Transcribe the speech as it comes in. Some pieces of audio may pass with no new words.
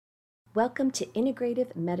Welcome to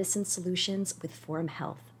Integrative Medicine Solutions with Forum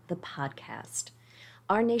Health, the podcast.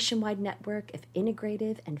 Our nationwide network of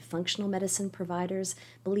integrative and functional medicine providers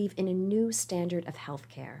believe in a new standard of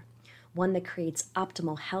healthcare, one that creates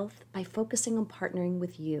optimal health by focusing on partnering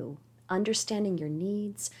with you, understanding your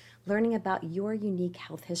needs, learning about your unique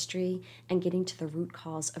health history, and getting to the root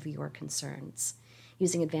cause of your concerns.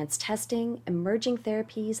 Using advanced testing, emerging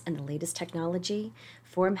therapies, and the latest technology,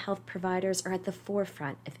 Forum Health providers are at the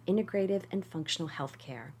forefront of integrative and functional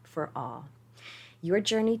healthcare for all. Your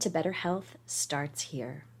journey to better health starts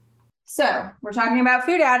here. So we're talking about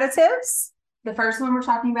food additives. The first one we're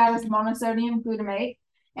talking about is monosodium glutamate.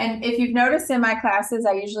 And if you've noticed in my classes,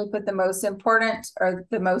 I usually put the most important or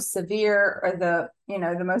the most severe or the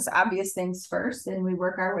most obvious things first, and we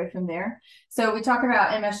work our way from there. So we talk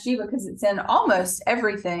about MSG because it's in almost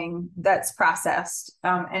everything that's processed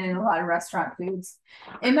and in a lot of restaurant foods.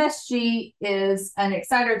 MSG is an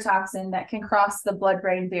excitotoxin that can cross the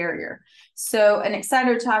blood-brain barrier. So an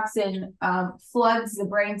excitotoxin floods the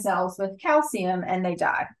brain cells with calcium and they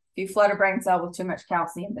die. If you flood a brain cell with too much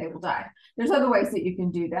calcium, they will die. There's other ways that you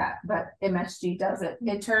can do that, but MSG does it.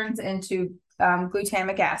 It turns into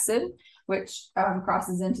glutamic acid, which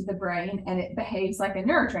crosses into the brain, and it behaves like a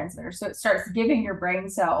neurotransmitter. So it starts giving your brain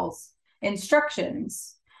cells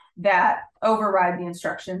instructions that override the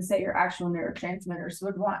instructions that your actual neurotransmitters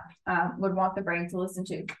would want the brain to listen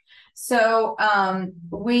to. So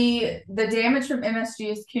the damage from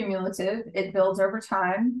MSG is cumulative. It builds over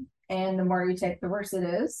time, and the more you take, the worse it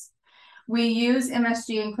is. We use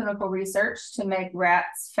MSG in clinical research to make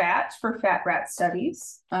rats fat for fat rat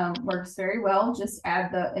studies. Works very well. Just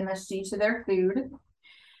add the MSG to their food.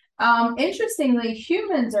 Interestingly,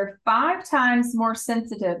 humans are 5 times more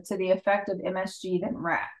sensitive to the effect of MSG than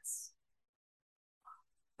rats.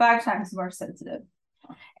 5 times more sensitive.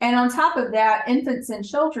 And on top of that, infants and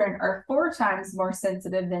children are 4 times more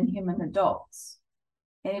sensitive than human adults.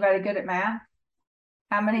 Anybody good at math?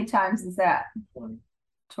 How many times is that?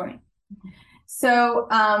 20. So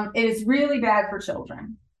it is really bad for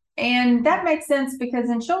children. And that makes sense because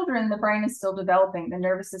in children, the brain is still developing, the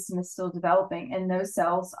nervous system is still developing, and those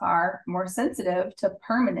cells are more sensitive to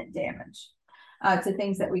permanent damage, to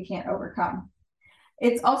things that we can't overcome.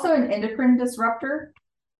 It's also an endocrine disruptor.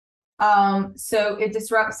 So it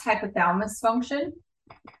disrupts hypothalamus function.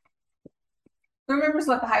 Who remembers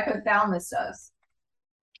what the hypothalamus does?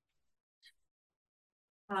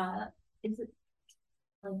 Is it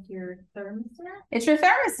like your thermostat? It's your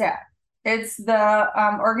thermostat. It's the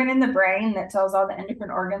organ in the brain that tells all the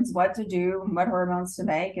endocrine organs what to do, what hormones to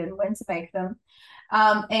make, and when to make them.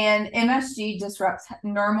 And MSG disrupts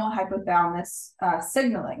normal hypothalamus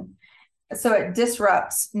signaling. So it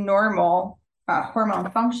disrupts normal hormone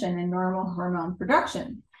function and normal hormone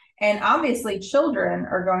production. And obviously, children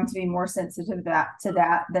are going to be more sensitive to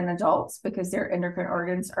that than adults because their endocrine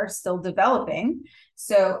organs are still developing.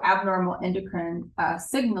 So abnormal endocrine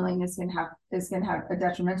signaling is going to have a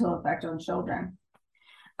detrimental effect on children.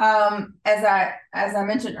 As I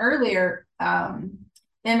mentioned earlier,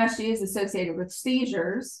 MSG is associated with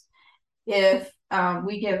seizures. If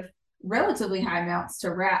we give relatively high amounts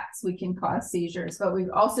to rats, we can cause seizures, but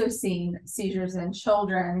we've also seen seizures in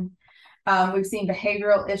children. We've seen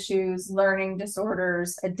behavioral issues, learning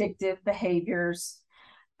disorders, addictive behaviors,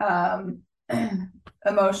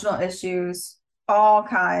 emotional issues, all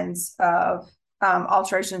kinds of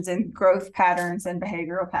alterations in growth patterns and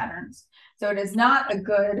behavioral patterns. So it is not a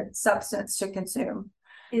good substance to consume.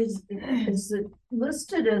 Is it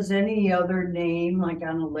listed as any other name, like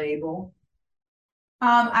on a label?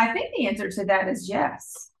 I think the answer to that is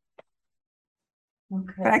yes.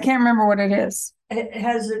 Okay. But I can't remember what it is.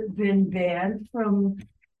 Has it been banned from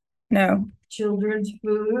No. children's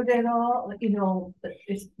food at all? You know,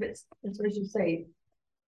 it's what you say,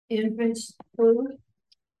 infants' food?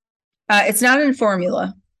 It's not in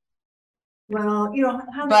formula. Well, you know,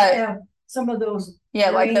 how But- they have some of those.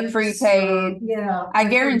 Like the drinks, prepaid. yeah. I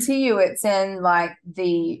guarantee you it's in like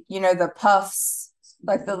the puffs,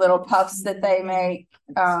 like the little puffs that they make,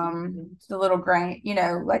 the little grain,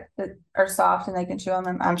 like that are soft and they can chew on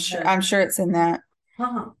them. I'm sure it's in that.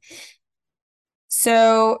 Uh-huh.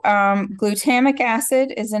 So glutamic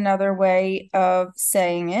acid is another way of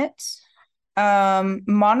saying it.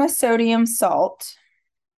 Monosodium salt.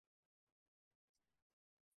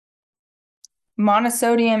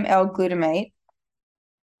 Monosodium L-glutamate.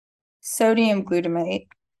 Sodium glutamate.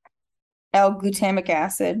 L-glutamic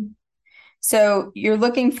acid. So you're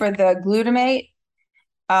looking for the glutamate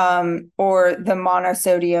or the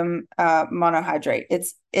monosodium monohydrate.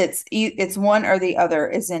 It's one or the other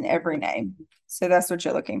is in every name. So that's what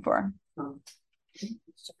you're looking for.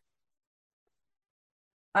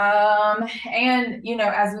 And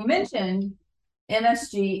as we mentioned,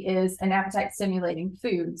 MSG is an appetite stimulating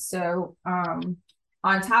food. So, on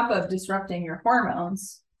top of disrupting your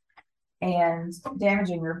hormones and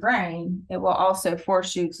damaging your brain, it will also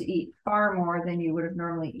force you to eat far more than you would have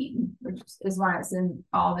normally eaten, which is why it's in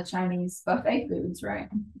all the Chinese buffet foods, right?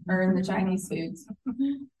 Or in the Chinese foods.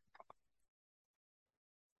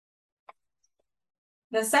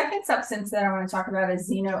 The second substance that I want to talk about is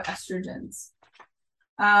xenoestrogens.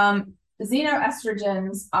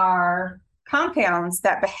 Xenoestrogens are compounds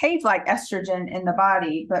that behave like estrogen in the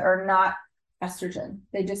body, but are not estrogen.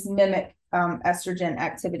 They just mimic estrogen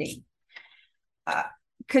activity.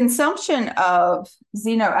 Consumption of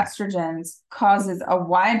xenoestrogens causes a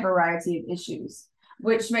wide variety of issues,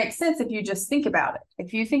 which makes sense if you just think about it.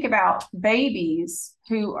 If you think about babies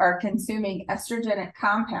who are consuming estrogenic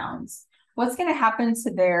compounds, what's going to happen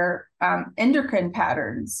to their endocrine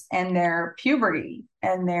patterns and their puberty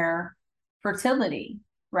and their fertility,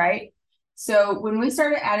 right? So when we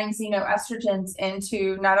started adding xenoestrogens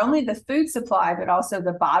into not only the food supply, but also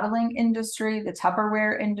the bottling industry, the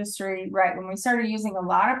Tupperware industry, right? When we started using a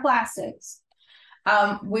lot of plastics,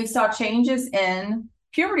 we saw changes in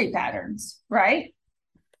puberty patterns, right?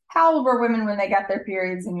 How old were women when they got their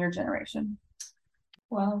periods in your generation?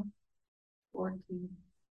 12, 14.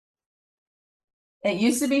 It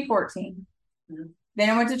used to be 14. Mm-hmm. Then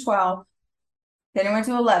it went to 12. Then it went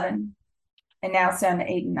to 11. And now it's down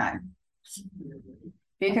to 8 and 9.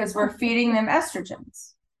 Because we're feeding them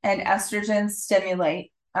estrogens, and estrogens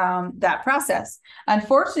stimulate that process.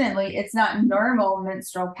 Unfortunately, it's not normal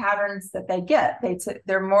menstrual patterns that they get.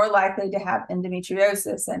 They're more likely to have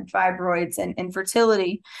endometriosis and fibroids and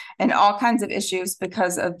infertility and all kinds of issues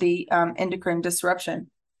because of the endocrine disruption.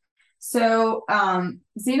 So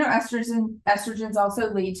estrogens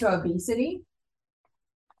also lead to obesity,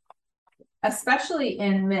 especially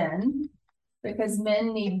in men, because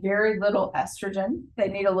men need very little estrogen. They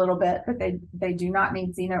need a little bit, but they do not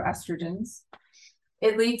need xenoestrogens.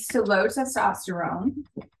 It leads to low testosterone.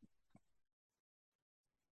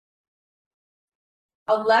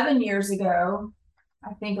 11 years ago,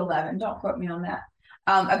 I think 11, don't quote me on that.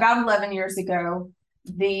 About 11 years ago,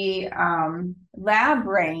 the lab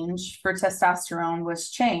range for testosterone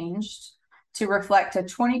was changed to reflect a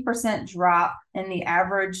 20% drop in the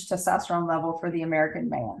average testosterone level for the American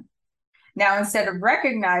man. Now, instead of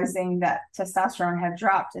recognizing that testosterone had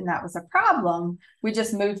dropped and that was a problem, we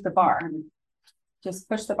just moved the bar, just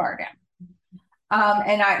push the bar down.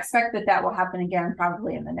 And I expect that will happen again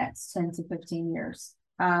probably in the next 10 to 15 years.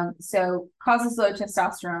 So causes low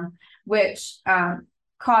testosterone, which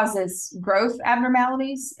causes growth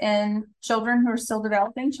abnormalities in children who are still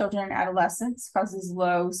developing, children and adolescents, causes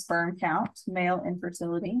low sperm count, male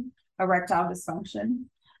infertility, erectile dysfunction.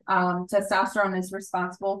 Testosterone is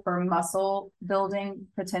responsible for muscle building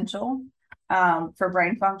potential, for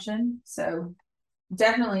brain function. So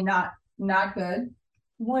definitely not good.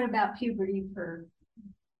 What about puberty for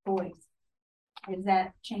boys? Has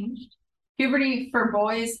that changed? Puberty for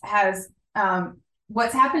boys has,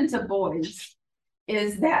 what's happened to boys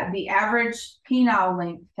is that the average penile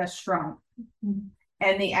length has shrunk,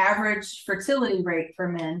 and the average fertility rate for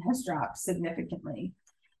men has dropped significantly.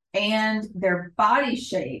 And their body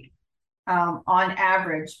shape, on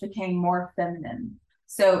average, became more feminine.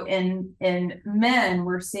 So in men,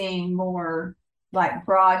 we're seeing more like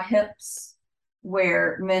broad hips,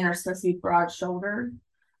 where men are supposed to be broad shouldered.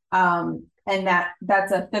 And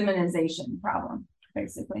that's a feminization problem,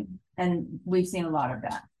 basically. And we've seen a lot of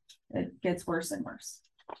that. It gets worse and worse.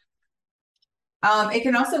 It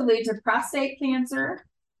can also lead to prostate cancer,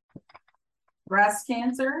 breast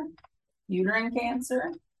cancer, uterine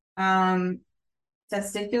cancer,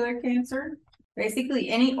 testicular cancer. Basically,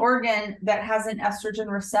 any organ that has an estrogen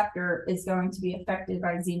receptor is going to be affected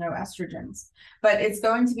by xenoestrogens, but it's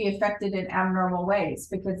going to be affected in abnormal ways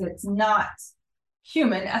because it's not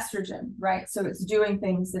human estrogen, right? So it's doing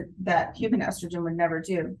things that human estrogen would never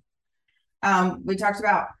do. We talked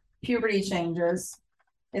about puberty changes.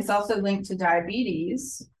 It's also linked to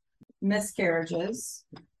diabetes, miscarriages,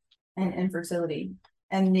 and infertility.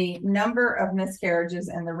 And the number of miscarriages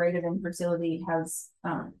and the rate of infertility has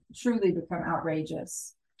truly become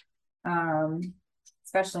outrageous,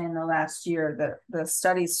 especially in the last year. The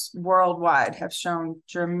studies worldwide have shown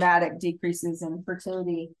dramatic decreases in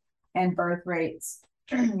fertility and birth rates.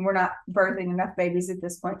 We're not birthing enough babies at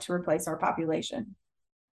this point to replace our population.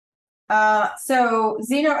 So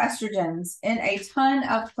xenoestrogens in a ton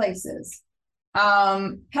of places.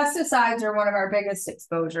 Pesticides are one of our biggest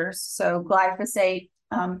exposures. So glyphosate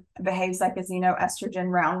behaves like a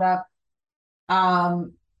xenoestrogen Roundup.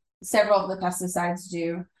 several of the pesticides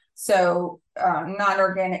do. So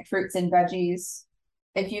non-organic fruits and veggies.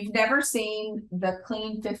 If you've never seen the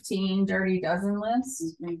Clean 15 Dirty Dozen list,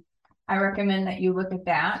 I recommend that you look at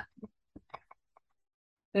that.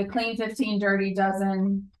 The Clean 15 Dirty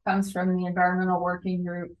Dozen comes from the Environmental Working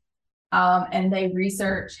Group. And they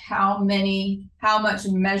research how much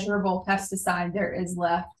measurable pesticide there is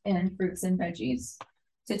left in fruits and veggies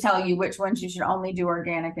to tell you which ones you should only do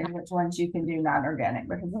organic and which ones you can do non-organic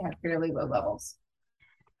because they have fairly low levels.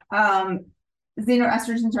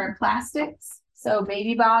 Xenoestrogens are in plastics. So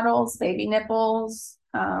baby bottles, baby nipples,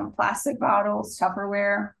 plastic bottles,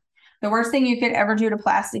 Tupperware. The worst thing you could ever do to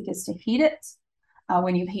plastic is to heat it.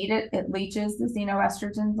 When you heat it, it leaches the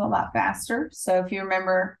xenoestrogens a lot faster. So if you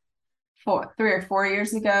remember 3 or 4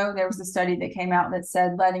 years ago, there was a study that came out that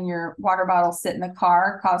said letting your water bottle sit in the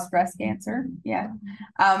car caused breast cancer. Yeah.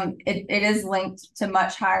 It is linked to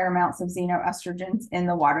much higher amounts of xenoestrogens in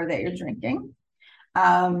the water that you're drinking.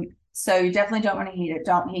 So you definitely don't want to heat it.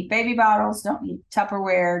 Don't heat baby bottles. Don't heat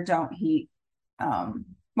Tupperware. Don't heat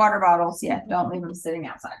water bottles. Yeah, don't leave them sitting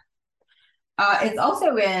outside. It's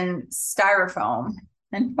also in styrofoam.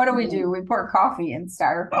 And what do? We pour coffee in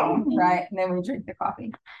styrofoam, right? And then we drink the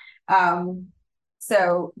coffee.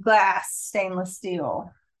 So glass, stainless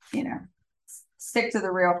steel, stick to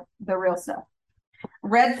the real stuff.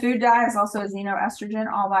 Red food dye is also a xenoestrogen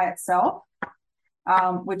all by itself,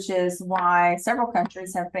 which is why several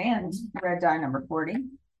countries have banned red dye number 40,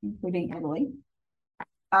 including Italy.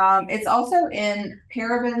 It's also in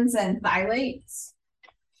parabens and phthalates.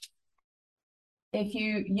 If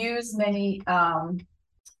you use many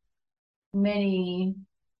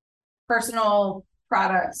personal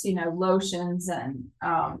products, lotions and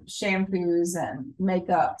shampoos and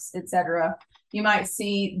makeups, etc., you might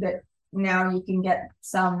see that now you can get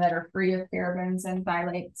some that are free of parabens and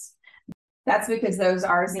phthalates. That's because those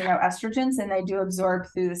are xenoestrogens and they do absorb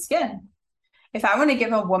through the skin. If I want to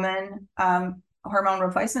give a woman hormone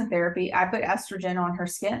replacement therapy, I put estrogen on her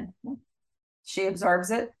skin. She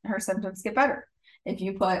absorbs it, her symptoms get better. If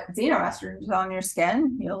you put xenoestrogens on your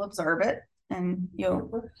skin, you'll absorb it and it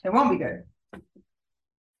won't be good.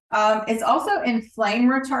 It's also in flame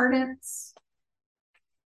retardants.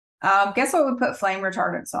 Guess what we put flame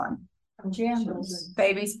retardants on? Pajamas.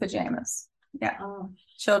 Babies' pajamas. Yeah.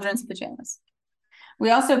 Children's pajamas.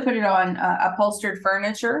 We also put it on upholstered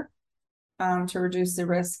furniture to reduce the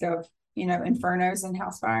risk of, infernos and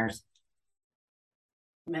house fires.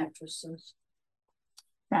 Mattresses.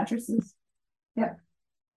 Yeah.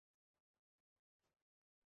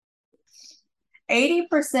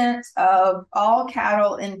 80% of all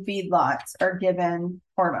cattle in feedlots are given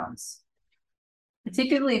hormones,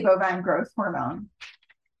 particularly bovine growth hormone.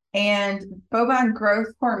 And bovine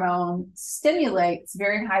growth hormone stimulates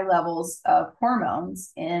very high levels of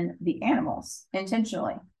hormones in the animals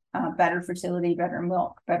intentionally. Better fertility, better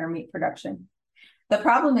milk, better meat production. The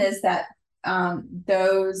problem is that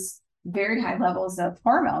those very high levels of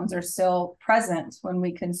hormones are still present when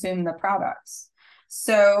we consume the products.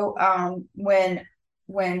 So when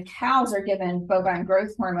cows are given bovine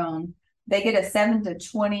growth hormone, they get a 7 to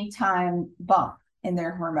 20 time bump in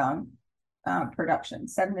their hormone production,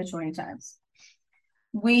 7 to 20 times.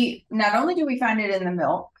 Not only do we find it in the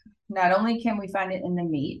milk, not only can we find it in the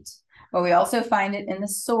meat, but we also find it in the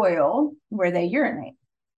soil where they urinate,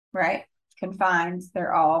 right? Confined,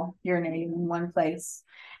 they're all urinating in one place.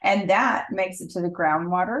 And that makes it to the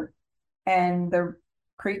groundwater and the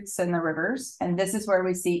creeks and the rivers. And this is where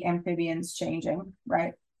we see amphibians changing,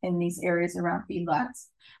 right? In these areas around feedlots.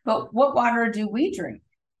 But what water do we drink?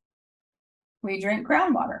 We drink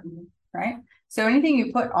groundwater, right? So anything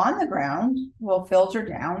you put on the ground will filter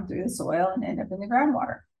down through the soil and end up in the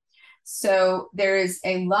groundwater. So there is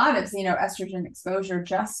a lot of xenoestrogen exposure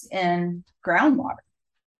just in groundwater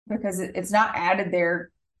because it's not added there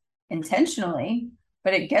intentionally,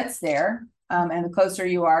 but it gets there. And the closer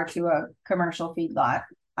you are to a commercial feedlot,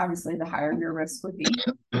 obviously the higher your risk would be.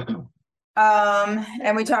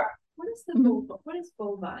 And we talk. What is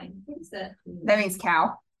bovine? What does that mean? That means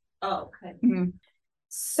cow. Oh, okay.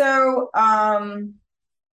 So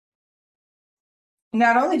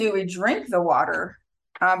not only do we drink the water,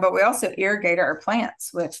 but we also irrigate our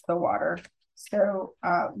plants with the water. So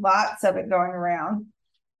lots of it going around.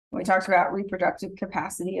 We talked about reproductive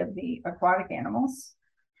capacity of the aquatic animals.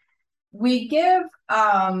 We give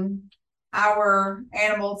our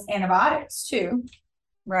animals antibiotics too,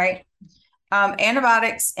 right?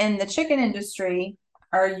 Antibiotics in the chicken industry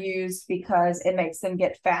are used because it makes them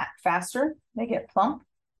get fat faster. They get plump.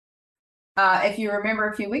 If you remember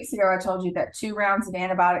a few weeks ago, I told you that 2 rounds of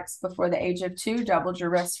antibiotics before the age of 2 doubled your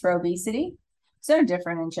risk for obesity. It's no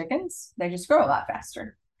different in chickens. They just grow a lot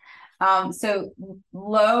faster. So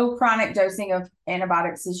low chronic dosing of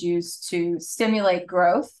antibiotics is used to stimulate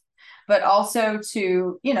growth, but also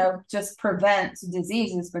to, just prevent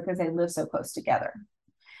diseases because they live so close together.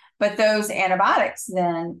 But those antibiotics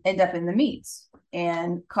then end up in the meat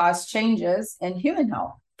and cause changes in human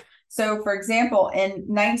health. So, for example, in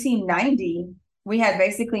 1990, we had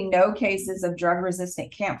basically no cases of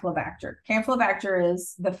drug-resistant Campylobacter. Campylobacter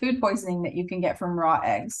is the food poisoning that you can get from raw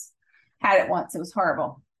eggs. Had it once, it was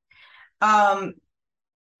horrible. In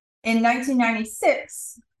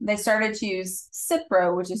 1996, they started to use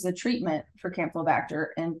Cipro, which is a treatment for Campylobacter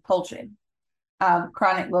in poultry,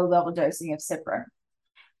 chronic low-level dosing of Cipro.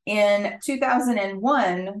 In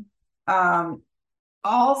 2001,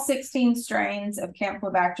 all 16 strains of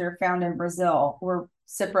Campylobacter found in Brazil were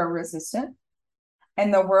Cipro resistant,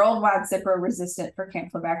 and the worldwide Cipro resistant for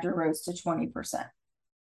Campylobacter rose to 20%.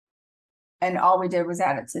 And all we did was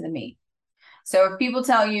add it to the meat. So if people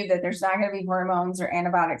tell you that there's not going to be hormones or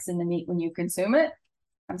antibiotics in the meat when you consume it,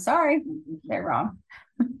 I'm sorry, they're wrong.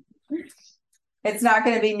 It's not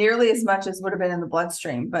going to be nearly as much as would have been in the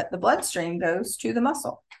bloodstream, but the bloodstream goes to the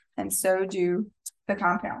muscle, and so do the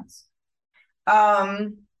compounds. What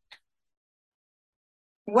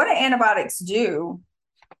do antibiotics do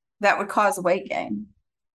that would cause weight gain?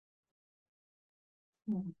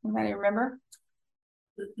 Anybody remember?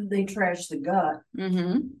 They trash the gut.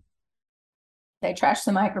 They trash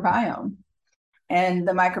the microbiome. And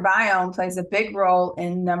the microbiome plays a big role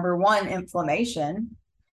in, number one, inflammation.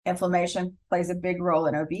 Inflammation plays a big role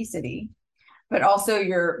in obesity. But also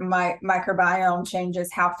your microbiome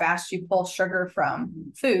changes how fast you pull sugar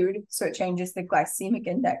from food. So it changes the glycemic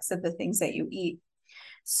index of the things that you eat.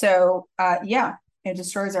 So, it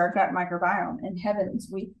destroys our gut microbiome. And heavens,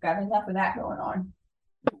 we've got enough of that going on.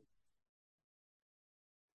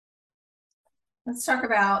 Let's talk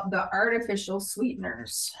about the artificial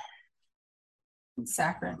sweeteners.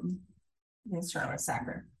 Saccharin. Let's start with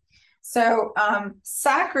saccharin. So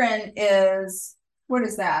saccharin is, what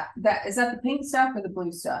is that? Is that the pink stuff or the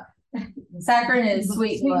blue stuff? Saccharin is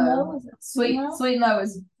sweet and low. Sweet and low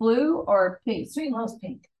is blue or pink? Sweet and low is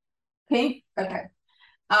pink. Pink? Okay.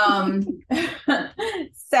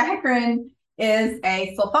 Saccharin is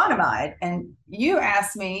a sulfonamide, and you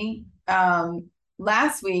asked me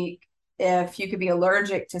last week if you could be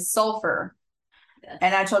allergic to sulfur,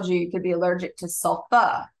 and I told you could be allergic to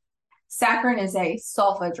sulfa. Saccharin is a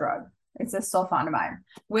sulfa drug. It's a sulfonamide,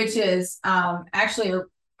 which is actually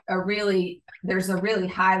there's a really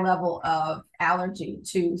high level of allergy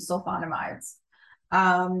to sulfonamides.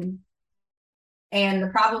 And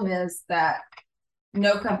the problem is that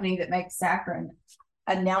no company that makes saccharin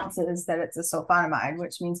announces that it's a sulfonamide,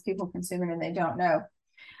 which means people consume it and they don't know.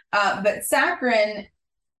 But saccharin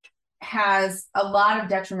has a lot of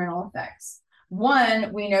detrimental effects.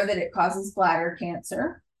 One, we know that it causes bladder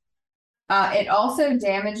cancer. It also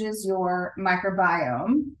damages your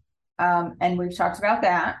microbiome. And we've talked about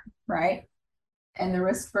that, right? And the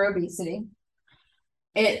risk for obesity.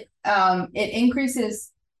 It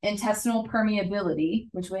increases intestinal permeability,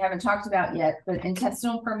 which we haven't talked about yet, but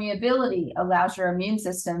intestinal permeability allows your immune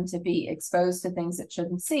system to be exposed to things it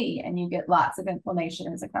shouldn't see, and you get lots of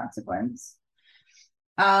inflammation as a consequence.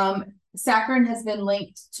 Saccharin has been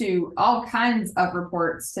linked to all kinds of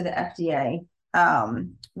reports to the FDA,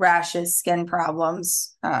 rashes, skin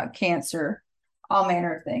problems, cancer, all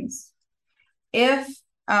manner of things. If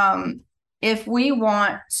we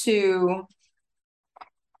want to,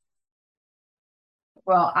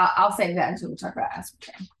 well, I'll save that until we talk about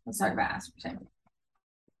aspartame. Let's talk about aspartame.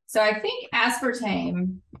 So I think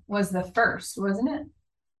aspartame was the first, wasn't it?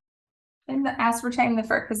 In the aspartame, the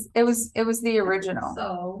first, because it was the original.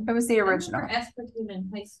 So it was the original. Aspartame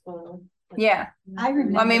in high school. Yeah, I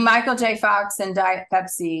remember. I mean, Michael J. Fox and Diet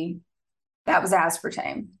Pepsi, that was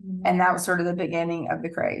aspartame, and that was sort of the beginning of the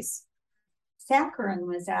craze. Saccharin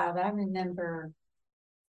was out. I remember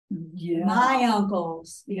Yeah. my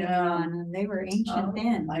uncles being Yeah. on, and they were ancient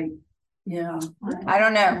then. I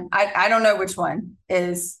don't know. I don't know which one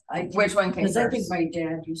is which one came Because I first. think my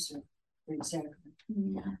dad used to drink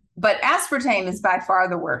saccharin. But aspartame is by far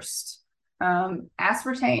the worst.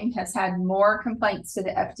 Aspartame has had more complaints to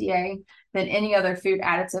the FDA than any other food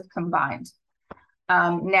additive combined.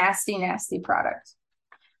 Nasty, nasty product.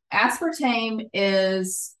 Aspartame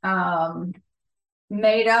is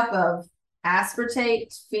made up of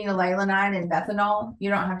aspartate, phenylalanine, and methanol. You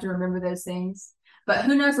don't have to remember those things. But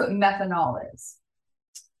who knows what methanol is?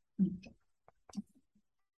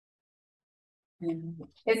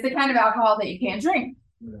 It's the kind of alcohol that you can't drink,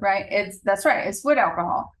 right? That's right. It's wood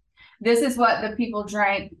alcohol. This is what the people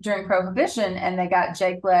drank during Prohibition, and they got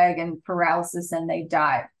jake leg and paralysis and they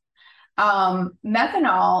died.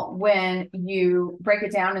 Methanol, when you break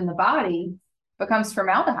it down in the body, becomes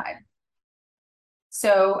formaldehyde.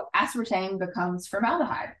 So aspartame becomes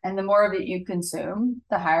formaldehyde, and the more of it you consume,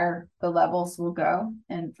 the higher the levels will go.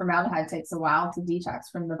 And formaldehyde takes a while to detox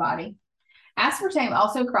from the body. Aspartame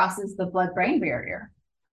also crosses the blood-brain barrier.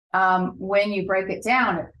 When you break it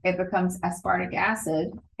down, it becomes aspartic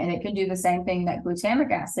acid, and it can do the same thing that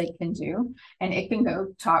glutamic acid can do, and it can go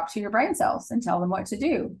talk to your brain cells and tell them what to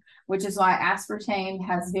do, which is why aspartame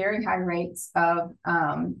has very high rates of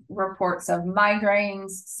reports of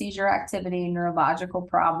migraines, seizure activity, neurological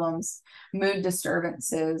problems, mood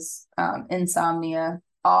disturbances, insomnia,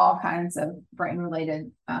 all kinds of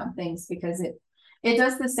brain-related things, because it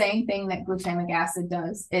does the same thing that glutamic acid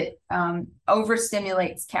does. It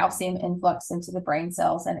overstimulates calcium influx into the brain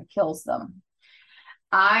cells and it kills them.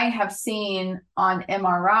 I have seen on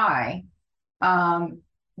MRI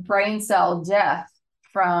brain cell death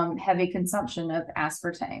from heavy consumption of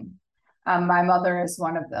aspartame. My mother is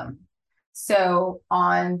one of them. So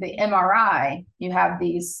on the MRI, you have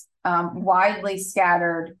these widely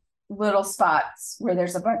scattered little spots where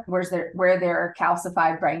where there are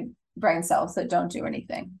calcified brain cells that don't do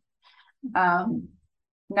anything.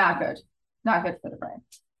 Not good for the brain.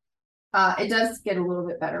 It does get a little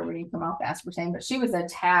bit better when you come off aspartame, but she was a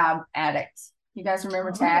Tab addict. You guys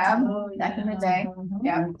remember Tab back in the day?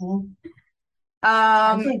 Yeah.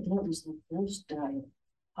 I think that was the first diet.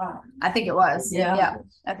 I think it was. Yeah,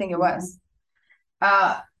 I think it was.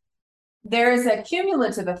 There is a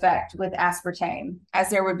cumulative effect with aspartame, as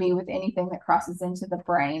there would be with anything that crosses into the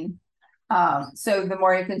brain. So the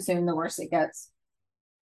more you consume, the worse it gets.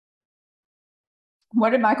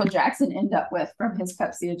 What did Michael Jackson end up with from his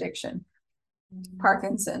Pepsi addiction?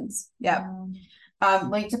 Parkinson's. Yep.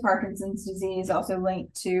 Linked to Parkinson's disease, also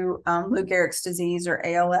linked to Lou Gehrig's disease or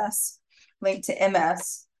ALS, linked to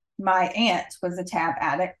MS. My aunt was a Tab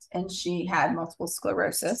addict and she had multiple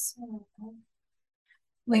sclerosis.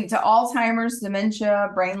 Linked to Alzheimer's, dementia,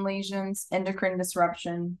 brain lesions, endocrine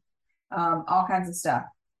disruption, all kinds of stuff.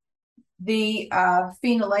 The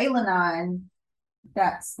phenylalanine,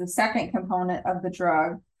 that's the second component of the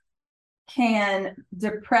drug, can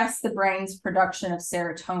depress the brain's production of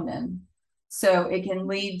serotonin. So it can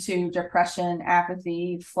lead to depression,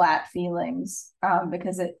 apathy, flat feelings,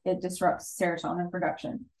 because it disrupts serotonin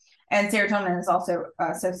production. And serotonin is also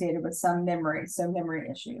associated with some memory, so memory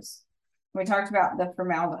issues. We talked about the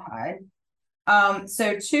formaldehyde.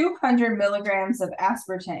 So 200 milligrams of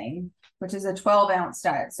aspartame, which is a 12-ounce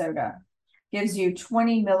diet soda, gives you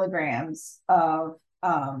 20 milligrams of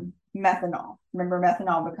methanol. Remember,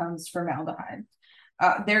 methanol becomes formaldehyde.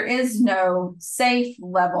 There is no safe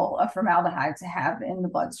level of formaldehyde to have in the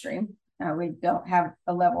bloodstream. We don't have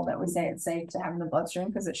a level that we say it's safe to have in the bloodstream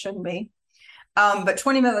because it shouldn't be. But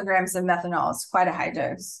 20 milligrams of methanol is quite a high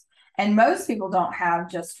dose. And most people don't have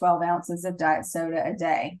just 12 ounces of diet soda a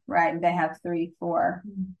day, right? They have 3, 4,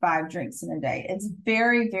 5 drinks in a day. It's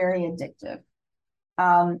very, very addictive.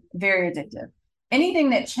 Very addictive. Anything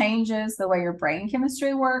that changes the way your brain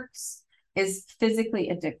chemistry works is physically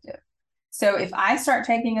addictive. So if I start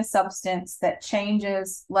taking a substance that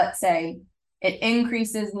changes, let's say it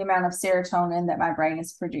increases the amount of serotonin that my brain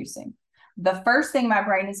is producing, the first thing my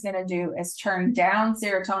brain is going to do is turn down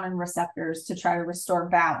serotonin receptors to try to restore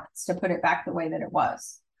balance, to put it back the way that it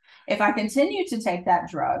was. If I continue to take that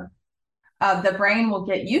drug, the brain will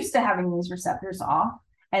get used to having these receptors off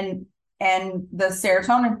and the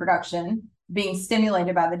serotonin production being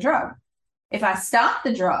stimulated by the drug. If I stop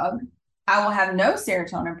the drug, I will have no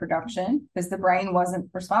serotonin production because the brain wasn't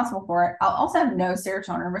responsible for it. I'll also have no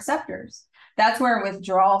serotonin receptors. That's where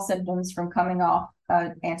withdrawal symptoms from coming off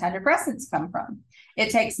antidepressants come from.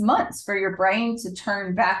 It takes months for your brain to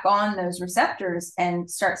turn back on those receptors and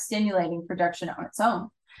start stimulating production on its own.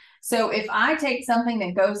 So if I take something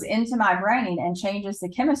that goes into my brain and changes the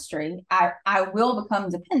chemistry, I will become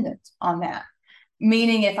dependent on that.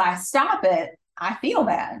 Meaning if I stop it, I feel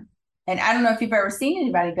bad. And I don't know if you've ever seen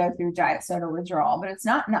anybody go through diet soda withdrawal, but it's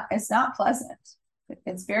not pleasant.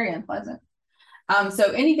 It's very unpleasant.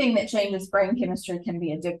 So anything that changes brain chemistry can be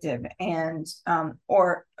addictive, and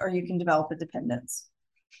or you can develop a dependence.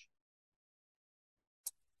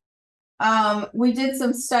 We did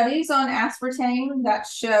some studies on aspartame that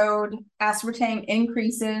showed aspartame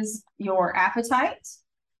increases your appetite.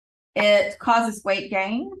 It causes weight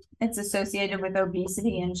gain. It's associated with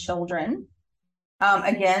obesity in children.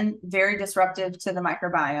 Again, very disruptive to the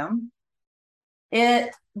microbiome.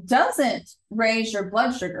 It doesn't raise your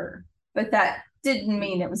blood sugar, but that didn't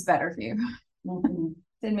mean it was better for you.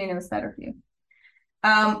 Didn't mean it was better for you.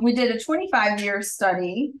 We did a 25-year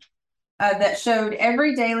study that showed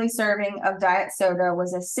every daily serving of diet soda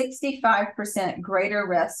was a 65% greater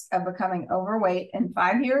risk of becoming overweight in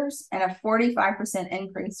 5 years and a 45%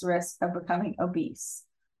 increased risk of becoming obese.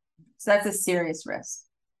 So that's a serious risk.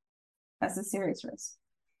 That's a serious risk.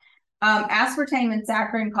 Aspartame and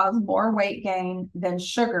saccharin cause more weight gain than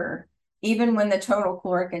sugar, even when the total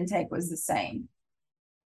caloric intake was the same.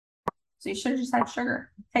 So you should have just had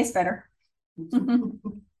sugar. Tastes better.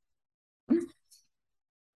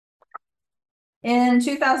 In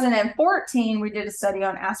 2014, we did a study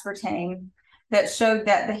on aspartame that showed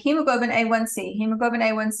that the hemoglobin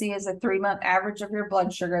A1C is a 3-month average of your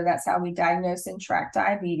blood sugar. That's how we diagnose and track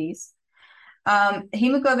diabetes.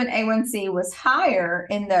 Hemoglobin A1C was higher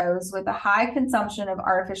in those with a high consumption of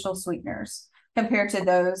artificial sweeteners compared to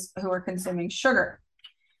those who were consuming sugar.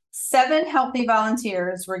 7 healthy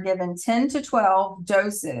volunteers were given 10 to 12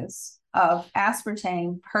 doses of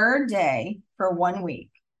aspartame per day for 1 week.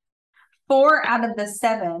 4 out of the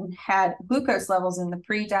 7 had glucose levels in the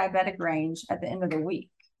pre-diabetic range at the end of the week.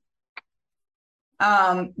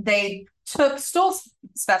 They took stool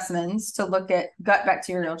specimens to look at gut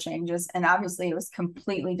bacterial changes, and obviously it was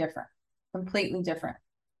completely different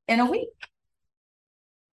in a week.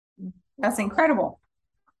 That's incredible.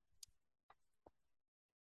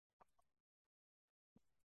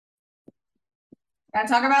 Gotta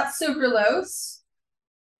talk about sucralose.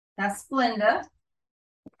 That's Splenda.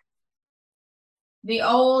 The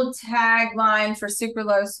old tagline for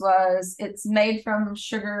sucralose was, it's made from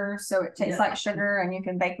sugar, so it tastes like sugar and you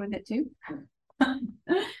can bake with it too.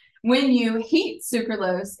 When you heat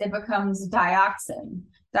sucralose, it becomes dioxin.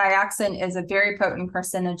 Dioxin is a very potent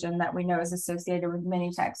carcinogen that we know is associated with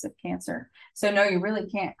many types of cancer. So no, you really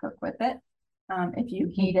can't cook with it. If you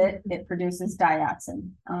heat it, it produces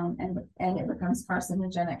dioxin, and it becomes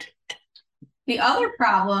carcinogenic. The other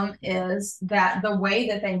problem is that the way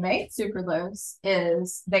that they made sucralose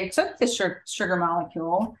is they took the sugar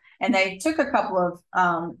molecule and they took a couple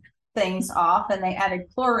of things off and they added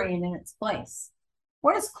chlorine in its place.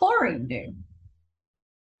 What does chlorine do?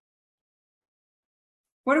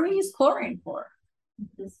 What do we use chlorine for?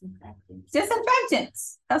 Disinfectants.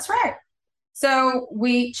 Disinfectants. That's right. So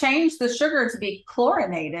we changed the sugar to be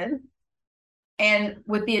chlorinated. And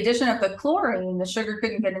with the addition of the chlorine, the sugar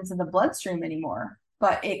couldn't get into the bloodstream anymore.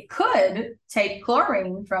 But it could take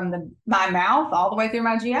chlorine from my mouth all the way through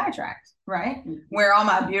my GI tract, right? Where all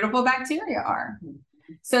my beautiful bacteria are.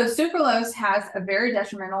 So sucralose has a very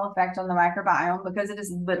detrimental effect on the microbiome because it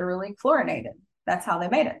is literally chlorinated. That's how they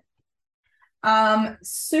made it.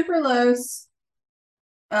 Sucralose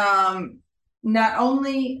not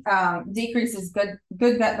only decreases good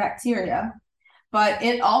gut bacteria, but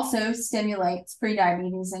it also stimulates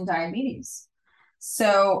prediabetes and diabetes.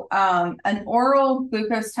 So an oral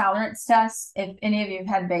glucose tolerance test, if any of you have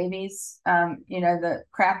had babies, you know, the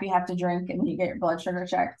crap you have to drink and you get your blood sugar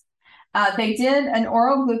checked. They did an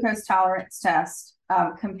oral glucose tolerance test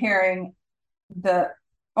comparing the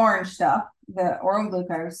orange stuff, the oral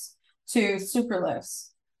glucose, to sucralose.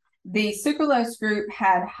 The sucralose group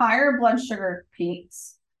had higher blood sugar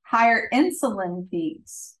peaks, higher insulin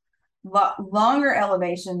peaks, longer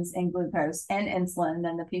elevations in glucose and insulin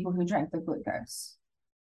than the people who drank the glucose.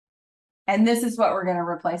 And this is what we're going to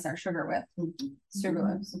replace our sugar with,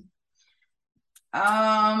 sucralose.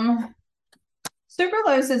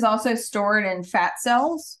 Sucralose is also stored in fat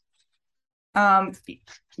cells.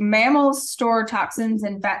 Mammals store toxins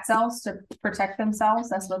in fat cells to protect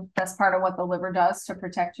themselves. That's part of what the liver does to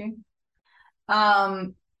protect you.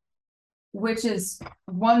 Which is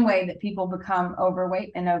one way that people become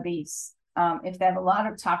overweight and obese. If they have a lot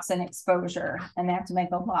of toxin exposure and they have to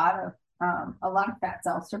make a lot of fat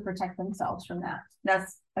cells to protect themselves from that.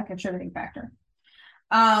 That's a contributing factor.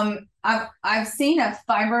 I've seen a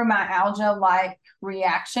fibromyalgia-like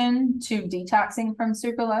reaction to detoxing from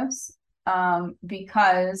sucralose,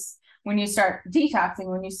 because when you start detoxing,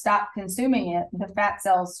 when you stop consuming it, the fat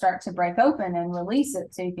cells start to break open and release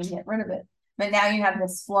it so you can get rid of it. But now you have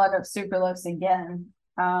this flood of sucralose again.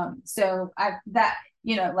 So that,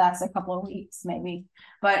 you know, lasts a couple of weeks maybe,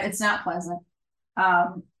 but it's not pleasant.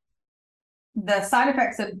 The side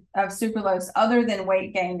effects of sucralose, other than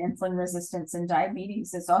weight gain, insulin resistance, and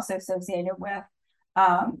diabetes, is also associated with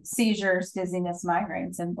seizures, dizziness,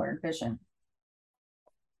 migraines, and blurred vision.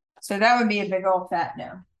 So that would be a big old fat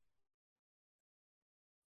no.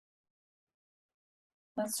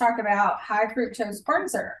 Let's talk about high fructose corn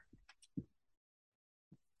syrup.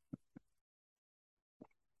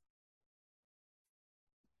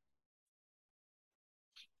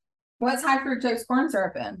 What's high fructose corn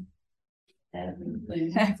syrup in?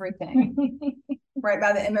 Everything. Everything. Right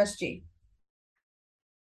by the MSG.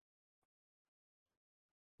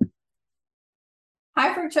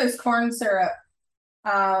 High fructose corn syrup.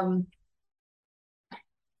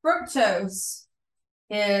 Fructose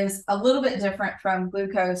is a little bit different from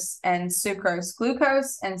glucose and sucrose.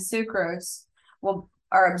 Glucose and sucrose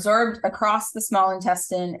are absorbed across the small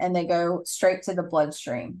intestine and they go straight to the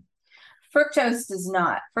bloodstream. Fructose does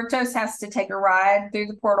not. Fructose has to take a ride through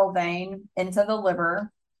the portal vein into the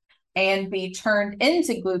liver and be turned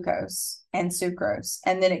into glucose and sucrose,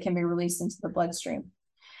 and then it can be released into the bloodstream.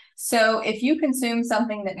 So if you consume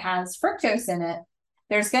something that has fructose in it,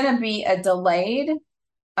 there's going to be a delayed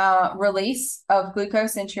release of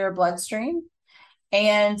glucose into your bloodstream,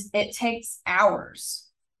 and it takes hours.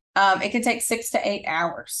 It can take 6 to 8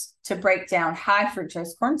 hours to break down high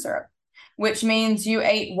fructose corn syrup, which means you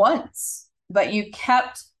ate once, but you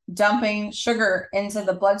kept dumping sugar into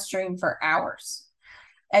the bloodstream for hours.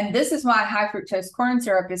 And this is why high fructose corn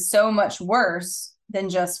syrup is so much worse than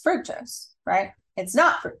just fructose, right? It's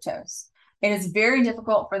not fructose. It is very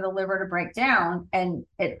difficult for the liver to break down, and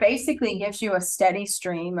it basically gives you a steady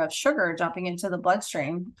stream of sugar dumping into the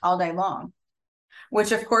bloodstream all day long,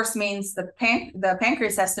 which of course means the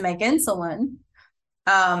pancreas has to make insulin,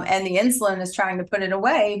 and the insulin is trying to put it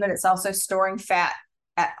away, but it's also storing fat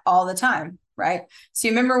all the time, right? So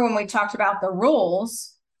you remember when we talked about the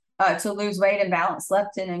rules to lose weight and balance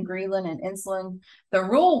leptin and ghrelin and insulin, the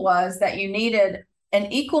rule was that you needed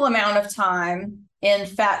an equal amount of time in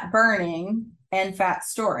fat burning and fat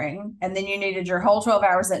storing, and then you needed your whole 12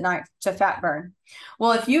 hours at night to fat burn.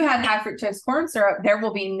 Well, if you had high fructose corn syrup, there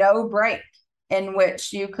will be no break in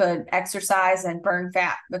which you could exercise and burn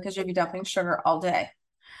fat because you'll be dumping sugar all day.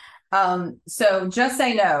 So just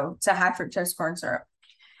say no to high fructose corn syrup.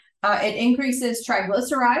 It increases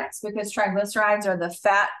triglycerides because triglycerides are the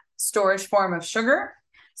fat storage form of sugar.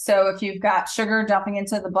 So if you've got sugar dumping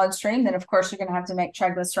into the bloodstream, then of course you're going to have to make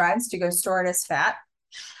triglycerides to go store it as fat.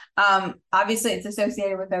 Obviously, it's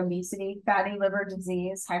associated with obesity, fatty liver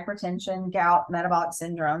disease, hypertension, gout, metabolic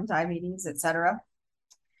syndrome, diabetes, etc.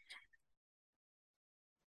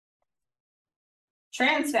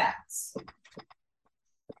 Trans fats.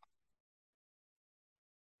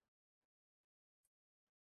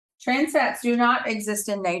 Trans fats do not exist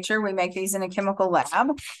in nature. We make these in a chemical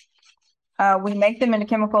lab. We make them in a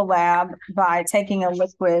chemical lab by taking a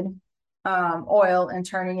liquid oil and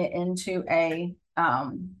turning it into a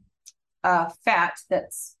fat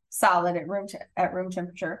that's solid at room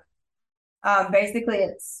temperature. Basically,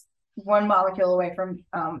 it's one molecule away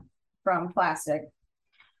from plastic.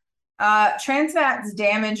 Trans fats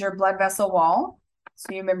damage your blood vessel wall.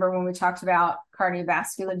 So you remember when we talked about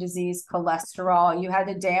cardiovascular disease, cholesterol, you had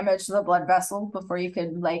to damage the blood vessel before you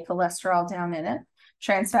could lay cholesterol down in it.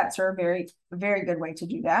 Trans fats are a very, very good way to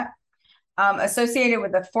do that. Associated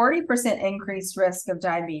with a 40% increased risk of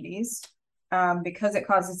diabetes because it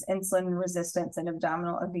causes insulin resistance and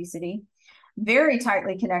abdominal obesity. Very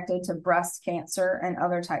tightly connected to breast cancer and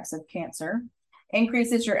other types of cancer.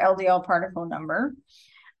 Increases your LDL particle number.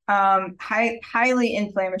 Highly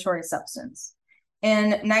inflammatory substance.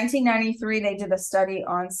 In 1993, they did a study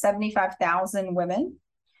on 75,000 women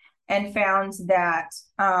and found that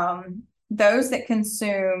those that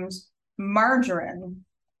consumed margarine,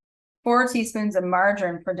 4 teaspoons of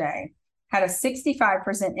margarine per day, had a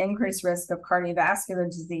 65% increased risk of cardiovascular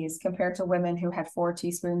disease compared to women who had 4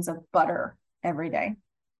 teaspoons of butter every day,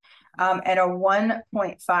 at a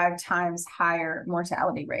 1.5 times higher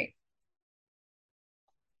mortality rate.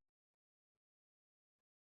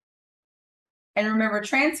 And remember,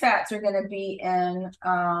 trans fats are going to be in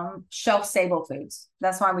shelf-stable foods.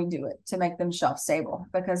 That's why we do it, to make them shelf-stable,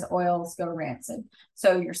 because oils go rancid.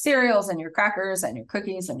 So your cereals and your crackers and your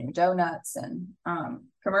cookies and your donuts and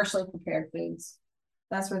commercially prepared foods,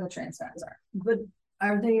 that's where the trans fats are. But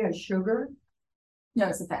are they a sugar? No,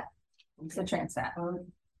 it's a fat. It's a trans fat.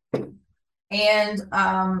 And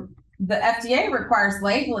the FDA requires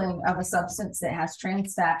labeling of a substance that has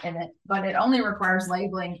trans fat in it, but it only requires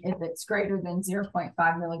labeling if it's greater than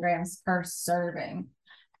 0.5 milligrams per serving.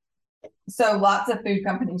 So lots of food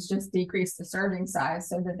companies just decreased the serving size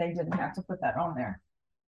so that they didn't have to put that on there.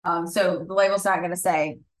 So the label's not going to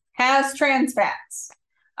say has trans fats.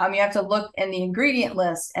 You have to look in the ingredient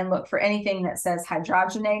list and look for anything that says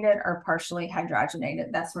hydrogenated or partially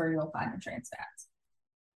hydrogenated. That's where you'll find the trans fats.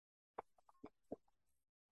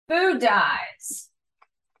 Food dyes.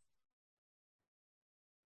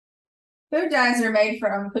 Food dyes are made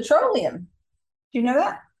from petroleum. Do you know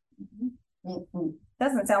that?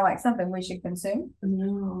 Doesn't sound like something we should consume.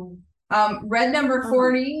 No. Red number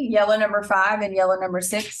 40, yellow number 5, and yellow number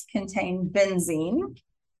 6 contain benzene,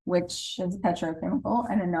 which is a petrochemical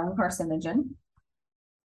and a known carcinogen.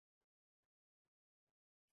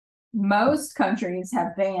 Most countries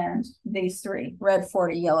have banned these three: red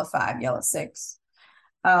 40, yellow 5, yellow 6,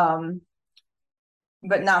 but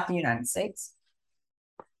not the United States.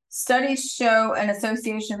 Studies show an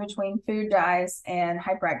association between food dyes and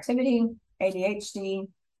hyperactivity, ADHD,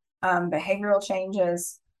 behavioral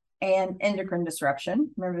changes, and endocrine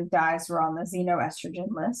disruption. Remember, the dyes were on the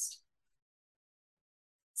xenoestrogen list.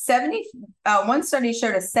 One study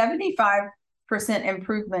showed a 75%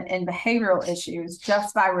 improvement in behavioral issues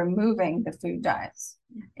just by removing the food dyes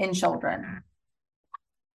in children.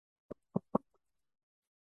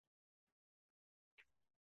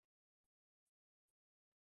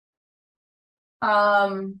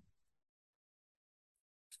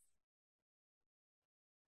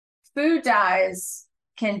 Food dyes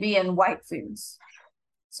can be in white foods.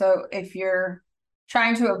 So if you're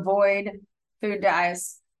trying to avoid food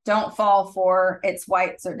dyes, don't fall for it's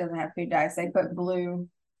white so it doesn't have food dyes. They put blue,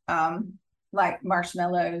 like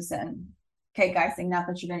marshmallows and cake icing. Not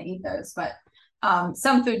that you're going to eat those, but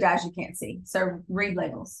some food dyes you can't see. So read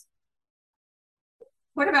labels.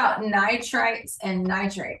 What about nitrites and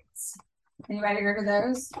nitrates? Anybody heard of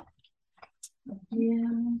those? Yeah.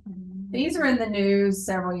 These were in the news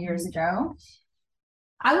several years ago.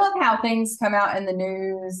 I love how things come out in the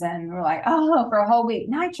news and we're like, oh, for a whole week,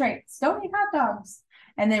 nitrates, don't eat hot dogs.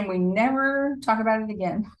 And then we never talk about it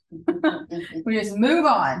again. We just move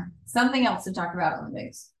on. Something else to talk about on the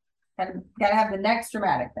news. Gotta have the next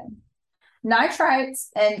dramatic thing. Nitrites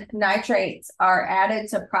and nitrates are added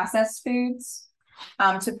to processed foods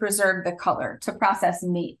to preserve the color, to process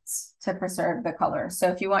meats to preserve the color. So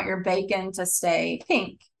if you want your bacon to stay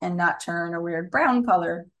pink and not turn a weird brown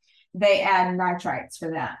color, they add nitrites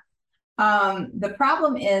for that. The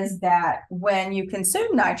problem is that when you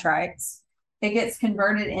consume nitrites, it gets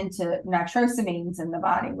converted into nitrosamines in the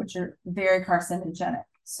body, which are very carcinogenic.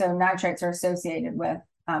 So nitrates are associated with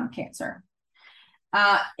cancer.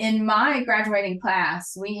 In my graduating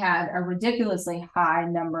class, we had a ridiculously high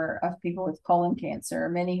number of people with colon cancer,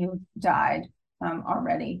 many who died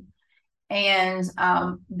already. And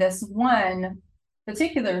this one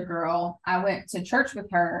particular girl, I went to church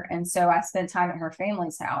with her, and so I spent time at her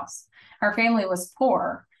family's house. Her family was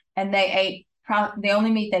poor, and they ate the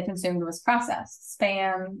only meat they consumed was processed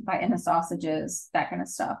Spam, Vienna sausages, that kind of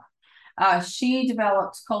stuff. She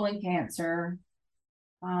developed colon cancer.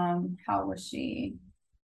 How was she?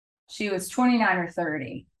 She was 29 or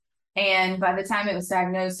 30. And by the time it was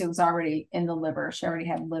diagnosed, it was already in the liver. She already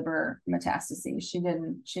had liver metastases. She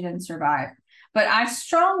didn't survive. But I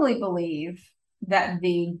strongly believe that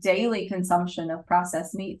the daily consumption of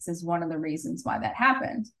processed meats is one of the reasons why that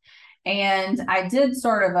happened. And I did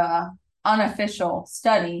sort of a unofficial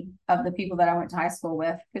study of the people that I went to high school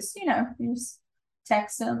with, because, you just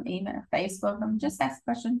text them, email, Facebook them, just ask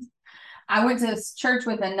questions. I went to church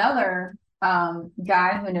with another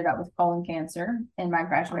guy who ended up with colon cancer in my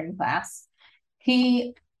graduating class.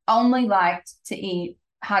 He only liked to eat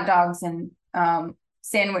hot dogs and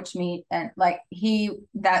sandwich meat, and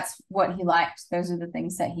that's what he liked. Those are the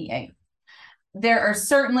things that he ate. There are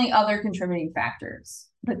certainly other contributing factors,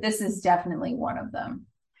 but this is definitely one of them.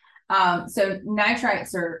 So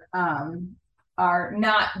nitrites are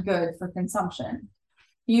not good for consumption.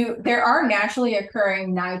 There are naturally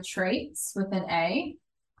occurring nitrates with an A,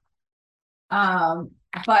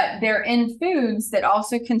 but they're in foods that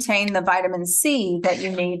also contain the vitamin C that you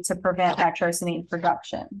need to prevent nitrosamine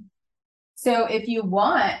production. So if you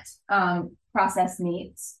want processed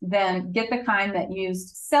meats, then get the kind that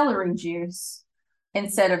used celery juice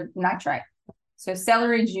instead of nitrite. So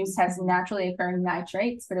celery juice has naturally occurring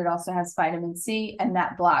nitrates, but it also has vitamin C, and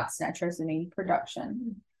that blocks nitrosamine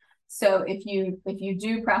production. So if you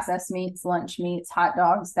do processed meats, lunch meats, hot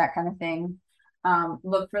dogs, that kind of thing,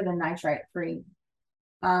 look for the nitrite-free.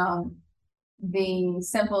 The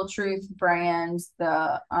Simple Truth brand,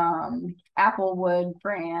 the Applewood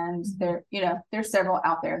brand, there's several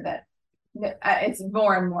out there that it's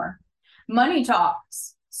more and more. Money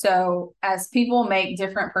talks. So as people make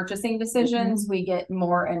different purchasing decisions, we get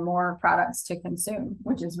more and more products to consume,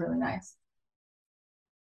 which is really nice.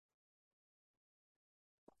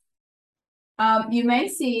 You may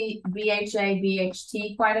see BHA,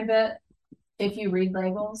 BHT quite a bit if you read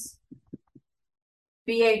labels.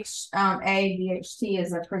 BHA, BHT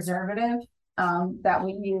is a preservative that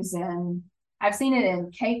we use I've seen it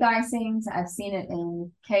in cake icings. I've seen it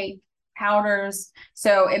in cake powders.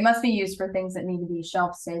 So it must be used for things that need to be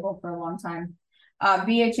shelf stable for a long time.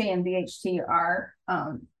 BHA and BHT are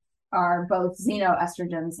are both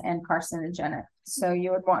xenoestrogens and carcinogenic. So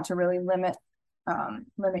you would want to really limit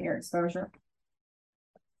your exposure.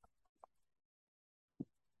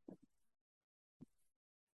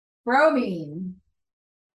 Bromine.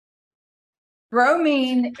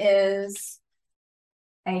 Bromine is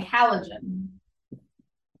a halogen.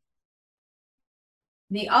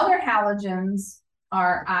 The other halogens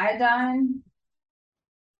are iodine,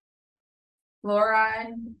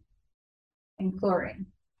 fluoride, and chlorine.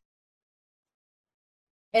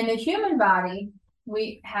 In the human body,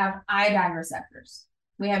 we have iodine receptors.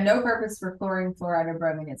 We have no purpose for chlorine, fluoride, or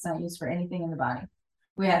bromine. It's not used for anything in the body.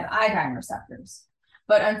 We have iodine receptors.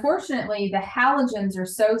 But unfortunately, the halogens are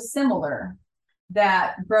so similar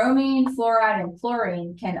that bromine, fluoride, and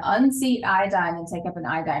chlorine can unseat iodine and take up an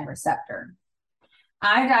iodine receptor.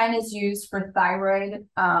 Iodine is used for thyroid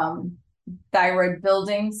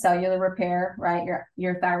building, cellular repair, right?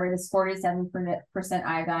 Your thyroid is 47%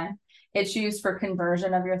 iodine. It's used for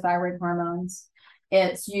conversion of your thyroid hormones.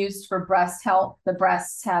 It's used for breast health. The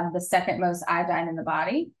breasts have the second most iodine in the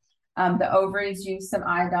body. The ovaries use some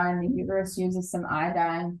iodine. The uterus uses some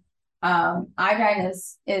iodine. Iodine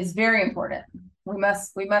is very important. We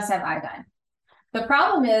must have iodine. The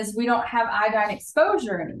problem is we don't have iodine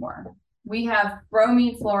exposure anymore. We have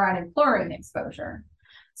bromine, fluoride, and chlorine exposure.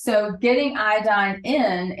 So getting iodine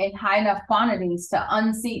in high enough quantities to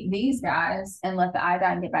unseat these guys and let the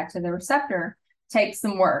iodine get back to the receptor takes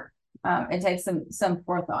some work. It takes some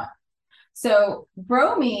forethought. So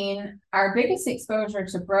bromine, our biggest exposure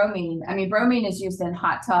to bromine, I mean, bromine is used in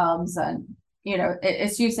hot tubs and,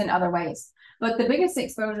 it's used in other ways. But the biggest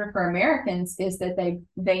exposure for Americans is that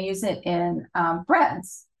they use it in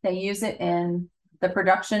breads. They use it in the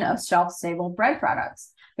production of shelf-stable bread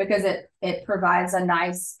products because it provides a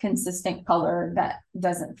nice, consistent color that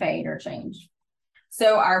doesn't fade or change.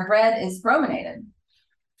 So our bread is brominated.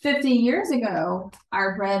 50 years ago,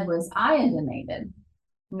 our bread was iodinated,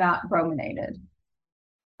 not brominated.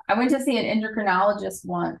 I went to see an endocrinologist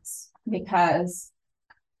once because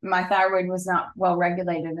my thyroid was not well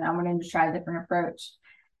regulated and I wanted to try a different approach.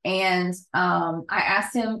 And I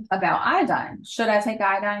asked him about iodine. Should I take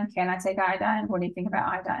iodine? Can I take iodine? What do you think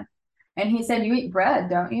about iodine? And he said, you eat bread,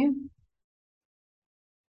 don't you?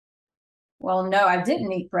 Well, no, I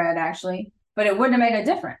didn't eat bread actually, but it wouldn't have made a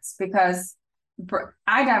difference because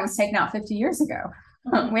iodine was taken out 50 years ago.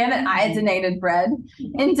 We haven't iodinated bread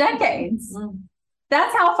in decades.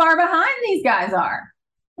 That's how far behind these guys are.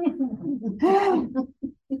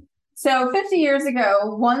 So 50 years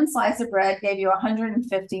ago, one slice of bread gave you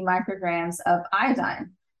 150 micrograms of iodine,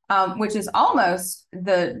 which is almost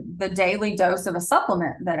the daily dose of a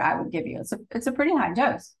supplement that I would give you. It's a pretty high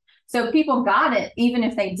dose. So people got it even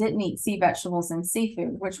if they didn't eat sea vegetables and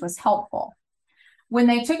seafood, which was helpful. When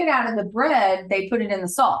they took it out of the bread, they put it in the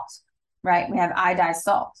salt, right? We have iodized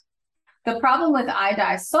salt. The problem with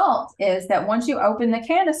iodized salt is that once you open the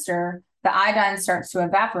canister, the iodine starts to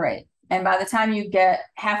evaporate. And by the time you get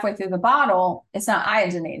halfway through the bottle, it's not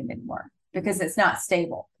iodinated anymore because it's not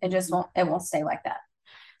stable. It won't stay like that.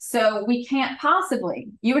 So we can't possibly,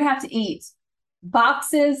 you would have to eat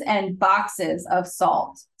boxes and boxes of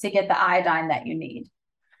salt to get the iodine that you need.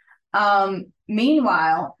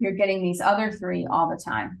 Meanwhile, you're getting these other three all the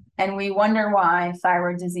time. And we wonder why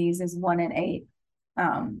thyroid disease is 1 in 8.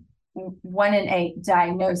 1 in 8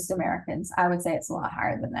 diagnosed Americans. I would say it's a lot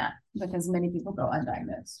higher than that because many people go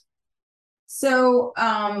undiagnosed. So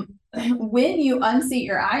when you unseat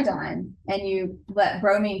your iodine and you let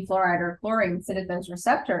bromine, fluoride, or chlorine sit at those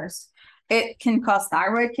receptors, it can cause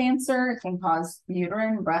thyroid cancer. It can cause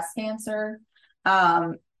uterine breast cancer.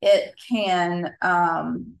 It can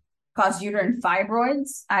cause uterine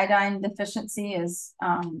fibroids. Iodine deficiency is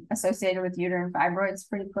associated with uterine fibroids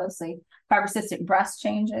pretty closely. Fibrocystic breast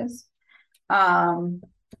changes and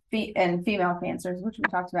female cancers, which we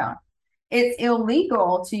talked about. It's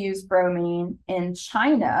illegal to use bromine in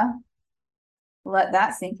China. Let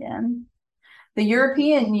that sink in. The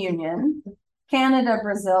European Union, Canada,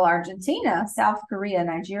 Brazil, Argentina, South Korea,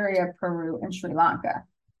 Nigeria, Peru, and Sri Lanka.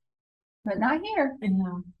 But not here.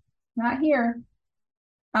 No. Not here.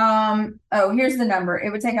 Here's the number.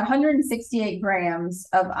 It would take 168 grams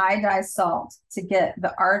of iodized salt to get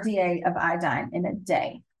the RDA of iodine in a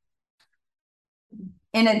day.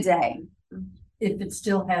 In a day. If it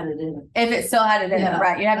still had it in it. If it still had it in it,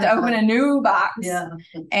 right. You have to open a new box Yeah.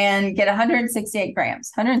 and get 168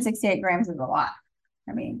 grams. 168 grams is a lot.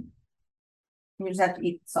 I mean, you just have to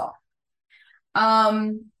eat the salt.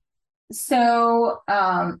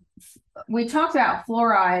 We talked about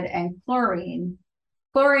fluoride and chlorine.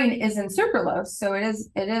 Chlorine is in sucralose, so it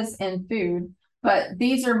is in food, but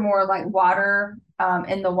these are more like water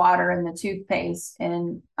in the water, in the toothpaste,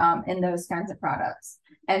 in those kinds of products.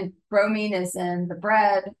 And bromine is in the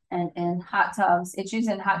bread and in hot tubs. It's used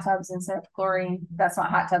in hot tubs instead of chlorine. That's why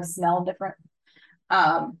hot tubs smell different.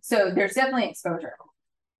 So there's definitely exposure.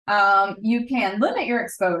 You can limit your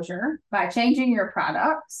exposure by changing your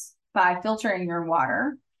products, by filtering your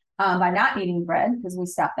water, by not eating bread, because we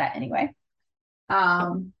stopped that anyway.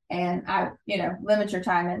 And limit your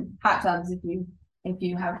time in hot tubs if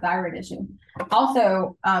you have a thyroid issue.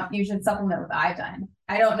 Also, you should supplement with iodine.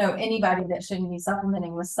 I don't know anybody that shouldn't be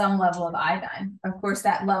supplementing with some level of iodine. Of course,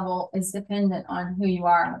 that level is dependent on who you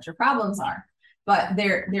are and what your problems are. But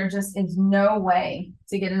there just is no way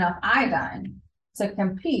to get enough iodine to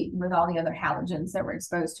compete with all the other halogens that we're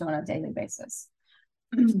exposed to on a daily basis.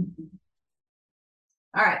 All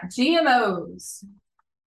right, GMOs.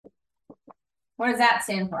 What does that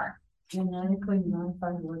stand for? Genetically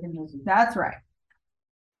modified organisms. That's right.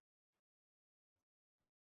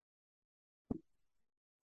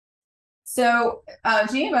 So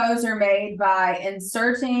GMOs are made by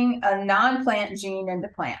inserting a non-plant gene into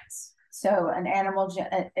plants. So an animal gene,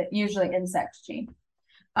 usually insect gene.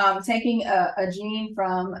 Taking a gene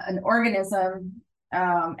from an organism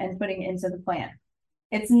and putting it into the plant.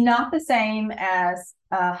 It's not the same as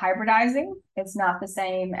hybridizing. It's not the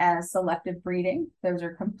same as selective breeding. Those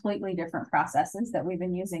are completely different processes that we've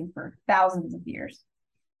been using for thousands of years.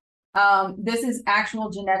 This is actual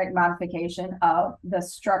genetic modification of the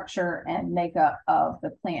structure and makeup of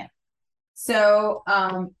the plant. So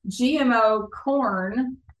GMO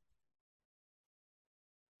corn,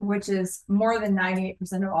 which is more than 98%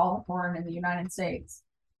 of all the corn in the United States,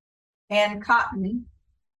 and cotton,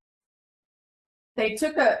 they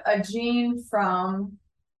took a gene from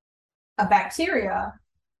a bacteria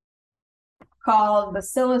called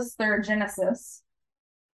Bacillus thuringiensis,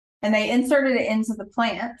 and they inserted it into the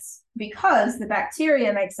plants because the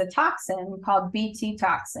bacteria makes a toxin called Bt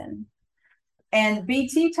toxin. And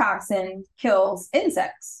Bt toxin kills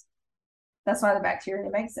insects. That's why the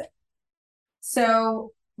bacteria makes it.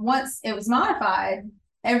 So once it was modified,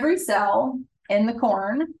 every cell in the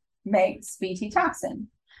corn makes Bt toxin.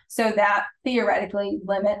 So that theoretically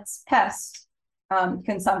limits pest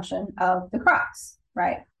consumption of the crops,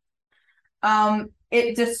 right?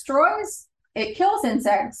 It kills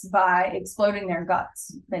insects by exploding their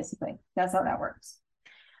guts, basically. That's how that works.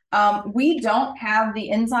 We don't have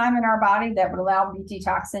the enzyme in our body that would allow Bt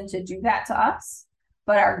toxin to do that to us,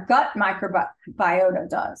 but our gut microbiota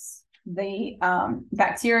does. The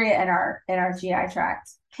bacteria in our GI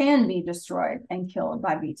tract can be destroyed and killed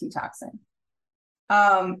by Bt toxin.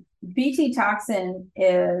 Bt toxin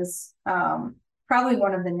is probably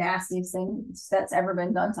one of the nastiest things that's ever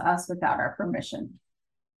been done to us without our permission.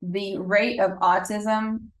 The rate of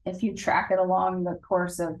autism, if you track it along the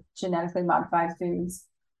course of genetically modified foods,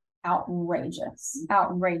 outrageous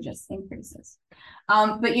increases.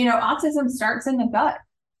 But autism starts in the gut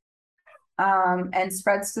and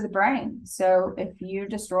spreads to the brain. So if you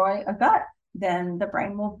destroy a gut, then the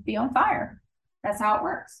brain will be on fire. That's how it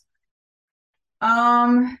works.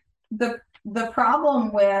 The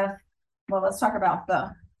problem with, well, let's talk about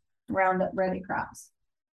the Roundup Ready crops.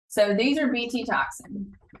 So these are Bt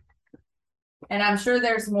toxin. And I'm sure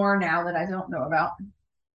there's more now that I don't know about.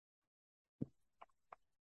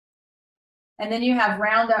 And then you have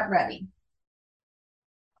Roundup Ready.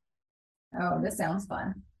 Oh, this sounds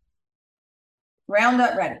fun.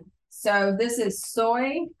 Roundup Ready. So this is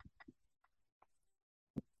soy,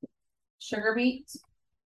 sugar beet,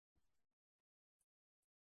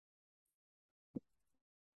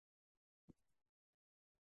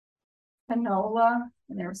 canola,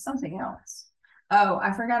 and there was something else. Oh,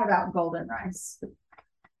 I forgot about golden rice.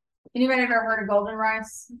 Anybody ever heard of golden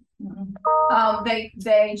rice? Mm-hmm.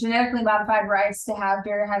 They genetically modified rice to have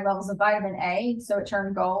very high levels of vitamin A, so it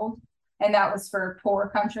turned gold, and that was for poor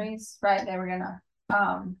countries, right? They were gonna,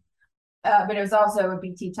 but it was also a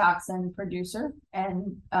Bt toxin producer,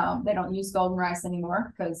 and they don't use golden rice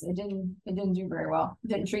anymore because it didn't do very well. It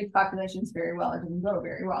didn't treat populations very well. It didn't grow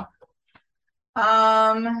very well.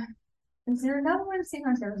 Is there another one? It seems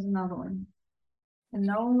like there was another one.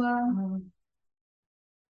 Canola.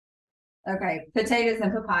 Okay, potatoes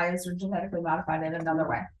and papayas are genetically modified in another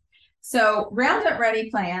way. So Roundup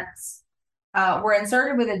Ready plants were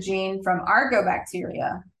inserted with a gene from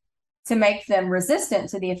argobacteria to make them resistant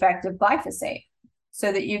to the effect of glyphosate,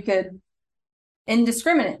 so that you could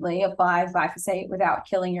indiscriminately apply glyphosate without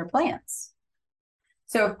killing your plants.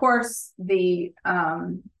 So of course the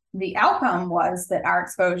outcome was that our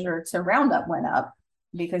exposure to Roundup went up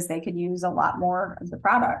because they could use a lot more of the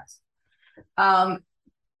product.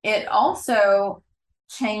 It also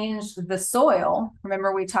changed the soil.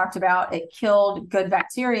 Remember, we talked about it killed good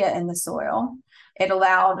bacteria in the soil. It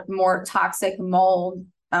allowed more toxic mold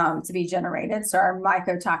to be generated. So our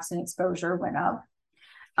mycotoxin exposure went up.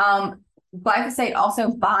 Glyphosate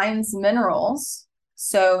also binds minerals.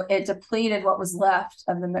 So it depleted what was left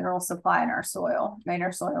of the mineral supply in our soil, made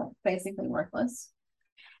our soil basically worthless.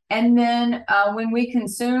 And then when we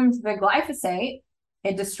consumed the glyphosate,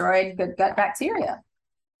 it destroyed good gut bacteria.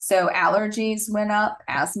 So allergies went up,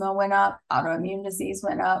 asthma went up, autoimmune disease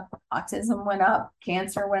went up, autism went up,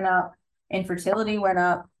 cancer went up, infertility went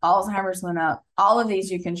up, Alzheimer's went up. All of these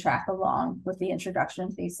you can track along with the introduction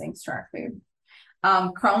of these things to our food.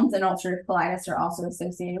 Crohn's and ulcerative colitis are also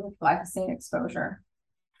associated with glyphosate exposure.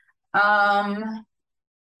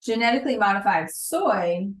 Genetically modified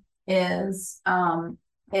soy is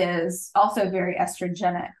also very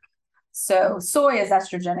estrogenic. So soy is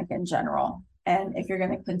estrogenic in general. And if you're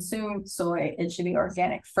going to consume soy, it should be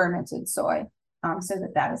organic fermented soy, so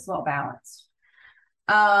that is well balanced.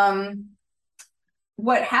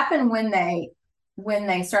 What happened when they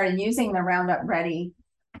started using the Roundup Ready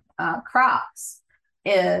crops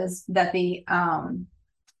is that the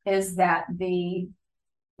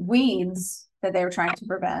weeds that they were trying to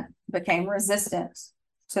prevent became resistant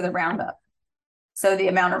to the Roundup. So the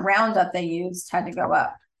amount of Roundup they used had to go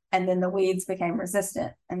up. And then the weeds became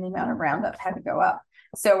resistant and the amount of Roundup had to go up.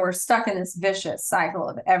 So we're stuck in this vicious cycle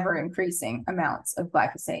of ever increasing amounts of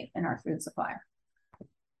glyphosate in our food supply.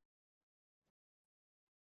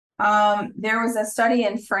 There was a study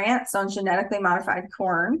in France on genetically modified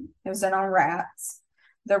corn. It was done on rats.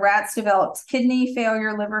 The rats developed kidney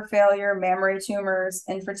failure, liver failure, mammary tumors,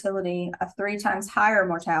 infertility, a 3 times higher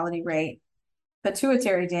mortality rate,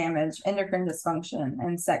 pituitary damage, endocrine dysfunction,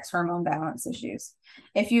 and sex hormone balance issues.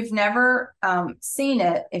 If you've never seen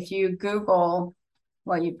it, if you Google,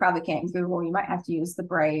 well, you probably can't Google, you might have to use the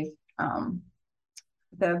Brave,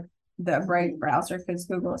 the Brave browser, because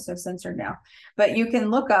Google is so censored now. But you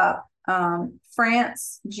can look up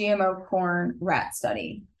France GMO corn rat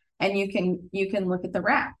study, and you can look at the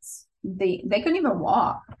rats. They couldn't even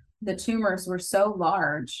walk. The tumors were so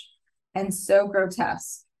large and so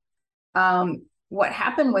grotesque. What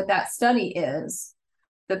happened with that study is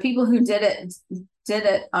the people who did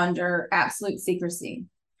it under absolute secrecy.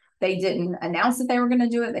 They didn't announce that they were going to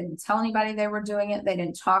do it. They didn't tell anybody they were doing it. They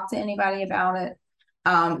didn't talk to anybody about it.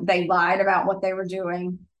 They lied about what they were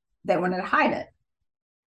doing. They wanted to hide it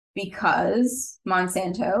because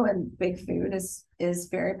Monsanto and Big Food is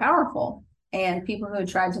very powerful. And people who had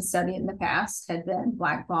tried to study it in the past had been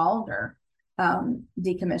blackballed or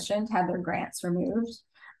decommissioned, had their grants removed.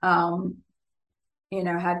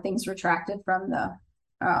 Had things retracted from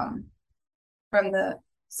the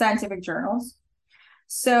scientific journals.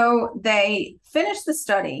 So they finished the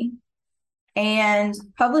study and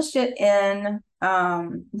published it in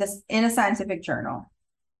a scientific journal.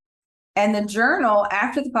 And the journal,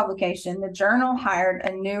 after the publication, the journal hired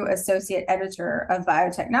a new associate editor of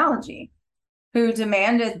biotechnology who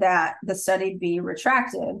demanded that the study be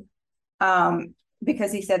retracted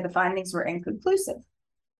because he said the findings were inconclusive.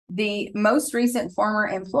 The most recent former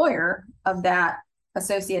employer of that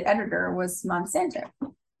associate editor was Monsanto.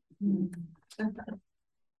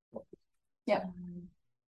 Yeah.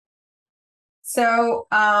 So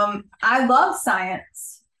I love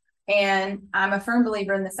science, and I'm a firm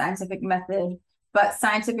believer in the scientific method, but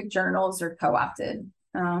scientific journals are co-opted.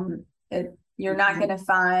 You're not going to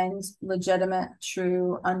find legitimate,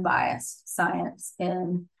 true, unbiased science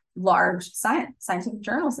in large scientific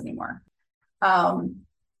journals anymore.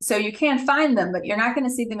 So you can find them, but you're not going to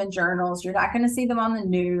see them in journals. You're not going to see them on the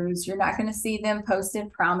news. You're not going to see them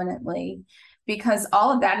posted prominently because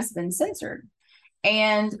all of that has been censored.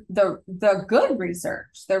 And the good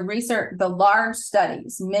research, the large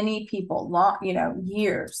studies, many people,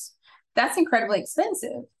 years, that's incredibly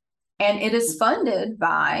expensive. And it is funded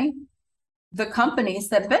by the companies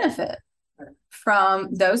that benefit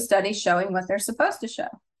from those studies showing what they're supposed to show.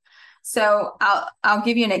 So I'll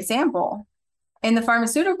give you an example. In the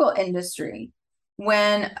pharmaceutical industry,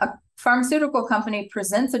 when a pharmaceutical company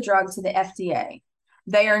presents a drug to the FDA,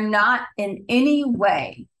 they are not in any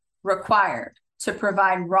way required to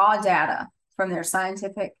provide raw data from their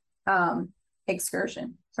scientific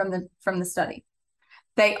excursion from the study.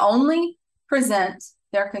 They only present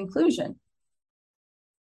their conclusion.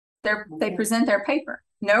 They present their paper,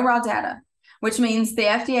 no raw data, which means the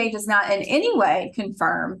FDA does not in any way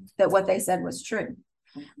confirm that what they said was true.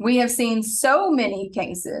 We have seen so many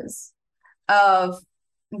cases of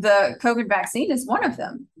the COVID vaccine is one of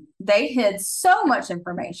them. They hid so much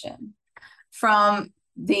information from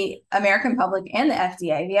the American public and the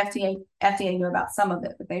FDA. The FDA knew about some of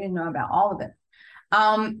it, but they didn't know about all of it.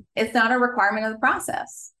 It's not a requirement of the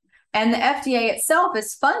process. And the FDA itself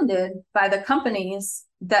is funded by the companies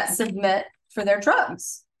that submit for their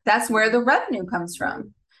drugs. That's where the revenue comes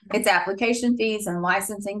from. It's application fees and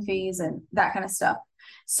licensing fees and that kind of stuff.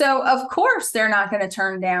 So of course, they're not going to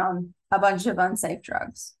turn down a bunch of unsafe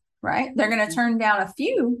drugs, right? They're going to turn down a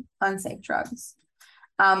few unsafe drugs.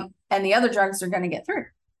 And the other drugs are going to get through.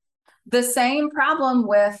 The same problem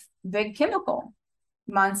with big chemical.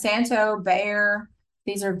 Monsanto, Bayer,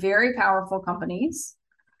 these are very powerful companies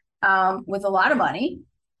with a lot of money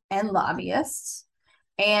and lobbyists.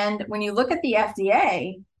 And when you look at the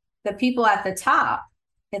FDA, the people at the top,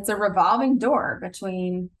 it's a revolving door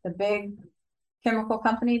between the big chemical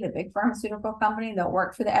company, the big pharmaceutical company. They'll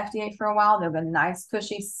work for the FDA for a while. They'll have a nice,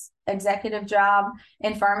 cushy executive job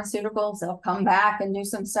in pharmaceuticals. They'll come back and do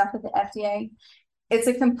some stuff at the FDA. It's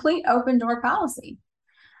a complete open door policy.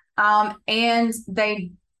 And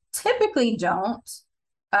they typically don't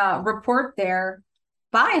report their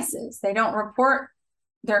biases. They don't report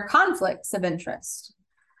their conflicts of interest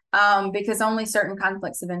because only certain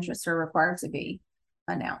conflicts of interest are required to be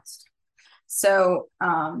announced. So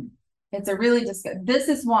it's a really this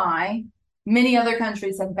is why many other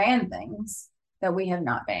countries have banned things that we have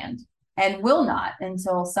not banned and will not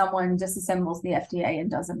until someone disassembles the FDA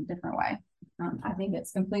and does it a different way. I think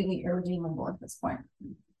it's completely irredeemable at this point.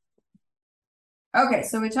 Okay,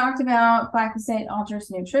 so we talked about glyphosate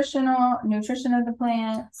alters nutrition of the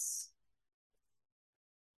plants.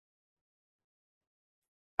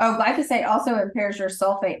 Oh, glyphosate also impairs your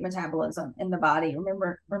sulfate metabolism in the body.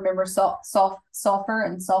 Remember sulfur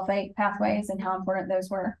and sulfate pathways and how important those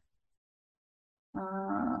were.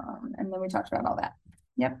 And then we talked about all that.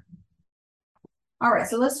 Yep. All right,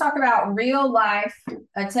 so let's talk about real life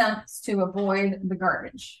attempts to avoid the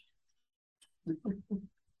garbage.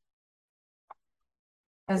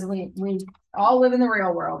 As we all live in the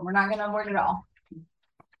real world. We're not going to avoid it all.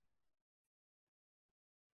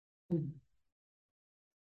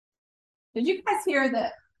 Did you guys hear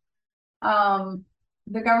that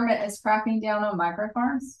the government is cracking down on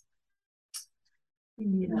microfarms?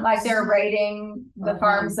 Yes. Like they're raiding the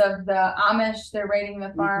farms of the Amish, they're raiding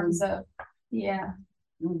the farms of, yeah.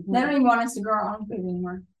 They don't even want us to grow our own food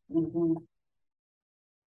anymore.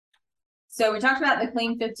 So we talked about the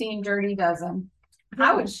Clean 15, Dirty Dozen.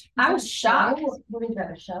 I was shocked. What is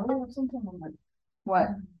that, a shower or something? What?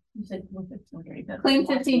 You said Dirty Dozen. Clean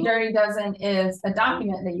 15 Dirty Dozen is a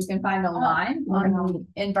document that you can find online on the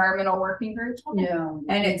Environmental Working Group. Yeah.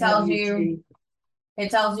 And it tells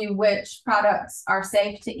you which products are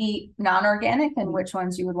safe to eat non-organic and which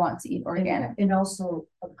ones you would want to eat organic. And also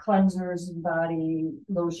cleansers and body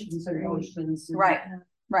lotions or lotions. Right.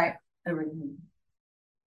 Everything.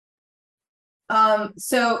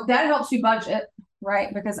 So that helps you budget,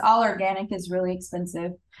 right? Because all organic is really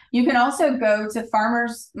expensive. You can also go to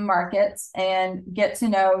farmers markets and get to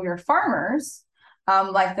know your farmers.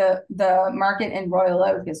 Like the market in Royal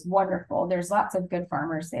Oak is wonderful. There's lots of good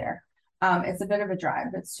farmers there. It's a bit of a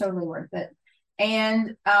drive, but it's totally worth it.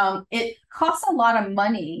 And it costs a lot of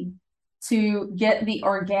money to get the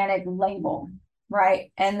organic label,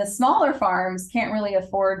 right? And the smaller farms can't really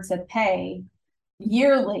afford to pay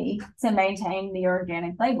yearly to maintain the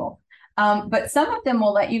organic label. But some of them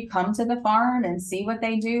will let you come to the farm and see what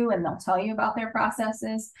they do, and they'll tell you about their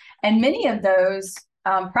processes. And many of those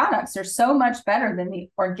products are so much better than the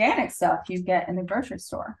organic stuff you get in the grocery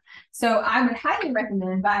store. So I would highly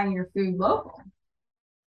recommend buying your food local.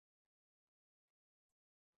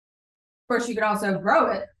 Of course, you could also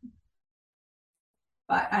grow it,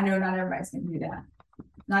 but I know not everybody's going to do that.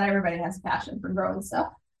 Not everybody has a passion for growing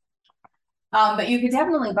stuff. But you could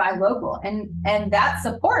definitely buy local, and that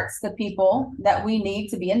supports the people that we need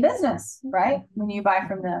to be in business, right? When you buy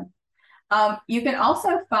from them. You can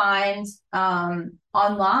also find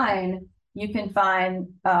online, you can find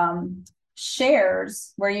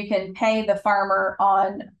shares where you can pay the farmer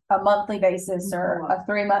on a monthly basis or a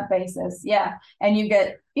 3-month basis. Yeah. And you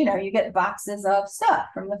get boxes of stuff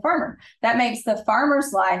from the farmer. That makes the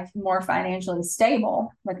farmer's life more financially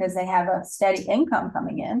stable because they have a steady income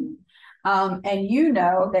coming in. And you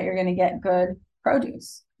know that you're going to get good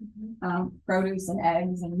produce, produce and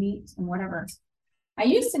eggs and meat and whatever. I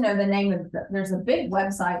used to know the name of there's a big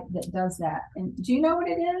website that does that. And do you know what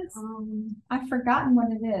it is? I've forgotten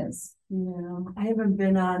what it is. Yeah, I haven't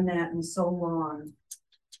been on that in so long.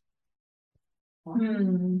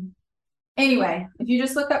 Anyway, if you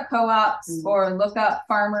just look up co-ops or look up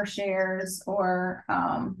farmer shares or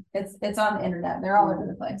it's on the internet. They're all over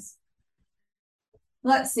the place.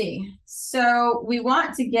 Let's see. So we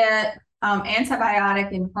want to get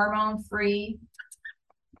antibiotic and hormone-free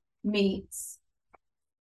meats.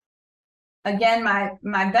 Again,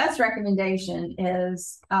 my best recommendation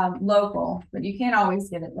is local, but you can't always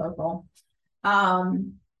get it local.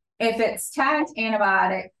 If it's tagged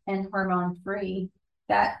antibiotic and hormone-free,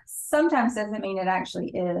 that sometimes doesn't mean it actually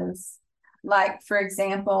is. Like, for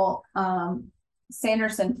example,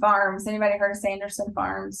 Sanderson Farms. Anybody heard of Sanderson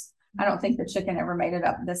Farms? I don't think the chicken ever made it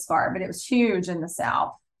up this far, but it was huge in the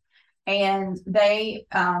South. And they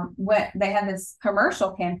had this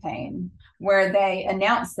commercial campaign where they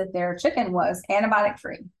announced that their chicken was antibiotic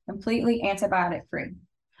free, completely antibiotic free.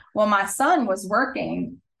 Well, my son was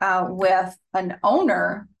working with an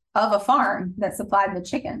owner of a farm that supplied the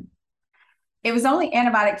chicken. It was only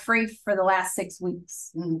antibiotic free for the last 6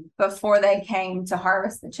 weeks before they came to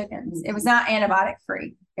harvest the chickens. It was not antibiotic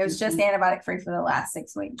free. It was just antibiotic free for the last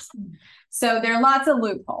 6 weeks. So there are lots of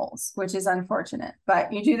loopholes, which is unfortunate,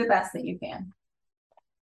 but you do the best that you can.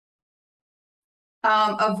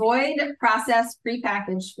 Avoid processed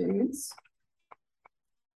prepackaged foods.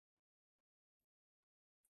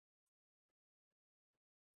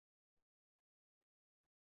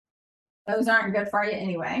 Those aren't good for you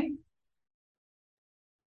anyway.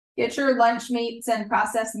 Get your lunch meats and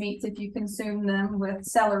processed meats if you consume them with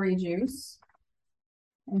celery juice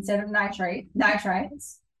instead of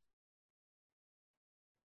nitrites.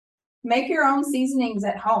 Make your own seasonings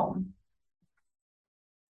at home.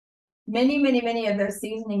 Many of those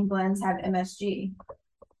seasoning blends have MSG.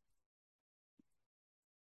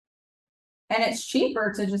 And it's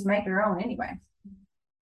cheaper to just make your own anyway.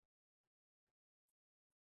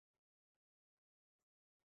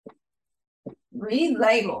 Read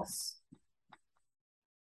labels.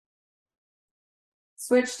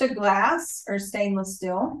 Switch to glass or stainless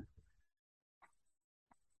steel.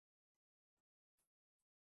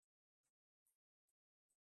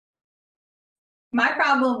 My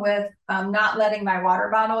problem with not letting my water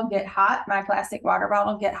bottle get hot, my plastic water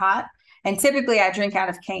bottle get hot, and typically I drink out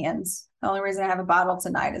of cans. The only reason I have a bottle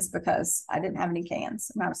tonight is because I didn't have any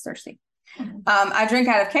cans and I was thirsty. I drink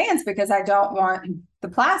out of cans because I don't want the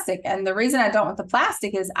plastic. And the reason I don't want the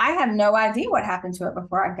plastic is I have no idea what happened to it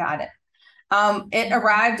before I got it. It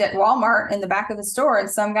arrived at Walmart in the back of the store and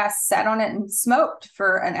some guy sat on it and smoked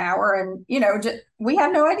for an hour. And, we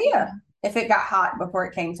have no idea if it got hot before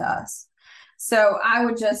it came to us. So I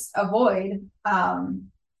would just avoid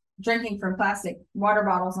drinking from plastic water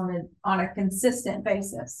bottles on a consistent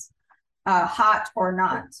basis, hot or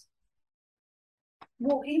not.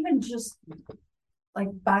 Well, even just like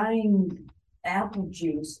buying apple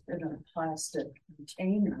juice in a plastic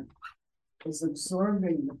container is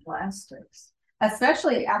absorbing the plastics.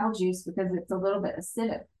 Especially apple juice because it's a little bit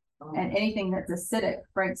acidic. And anything that's acidic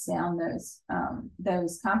breaks down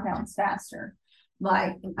those compounds faster.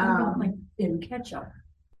 Like in ketchup.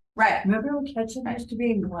 Right. Remember when ketchup used to be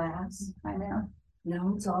in glass? I know.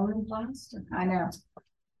 Now it's all in plastic. I know.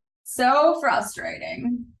 So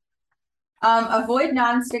frustrating. Avoid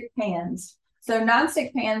nonstick pans. So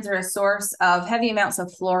nonstick pans are a source of heavy amounts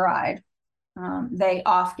of fluoride. They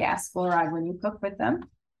off-gas fluoride when you cook with them.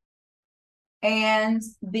 And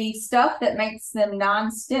the stuff that makes them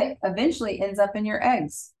nonstick eventually ends up in your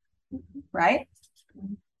eggs, right?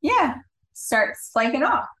 Yeah, starts flaking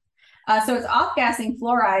off. So it's off-gassing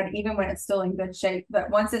fluoride even when it's still in good shape. But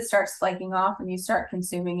once it starts flaking off and you start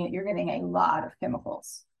consuming it, you're getting a lot of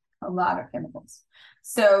chemicals.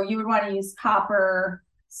 So you would want to use copper,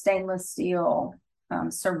 stainless steel,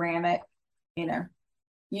 ceramic,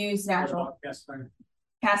 use natural.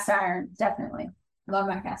 Cast iron, definitely. Love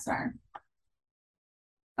my cast iron.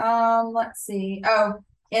 Let's see.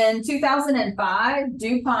 In 2005,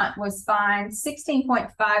 DuPont was fined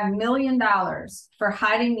 $16.5 million for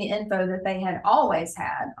hiding the info that they had always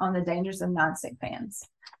had on the dangers of nonstick pans.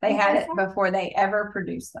 They had it before they ever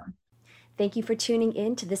produced them. Thank you for tuning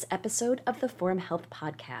in to this episode of the Forum Health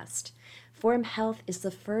Podcast. Forum Health is the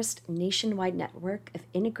first nationwide network of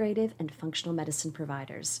integrative and functional medicine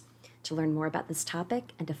providers. To learn more about this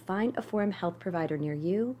topic and to find a Forum Health provider near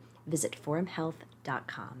you, visit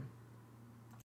forumhealth.com.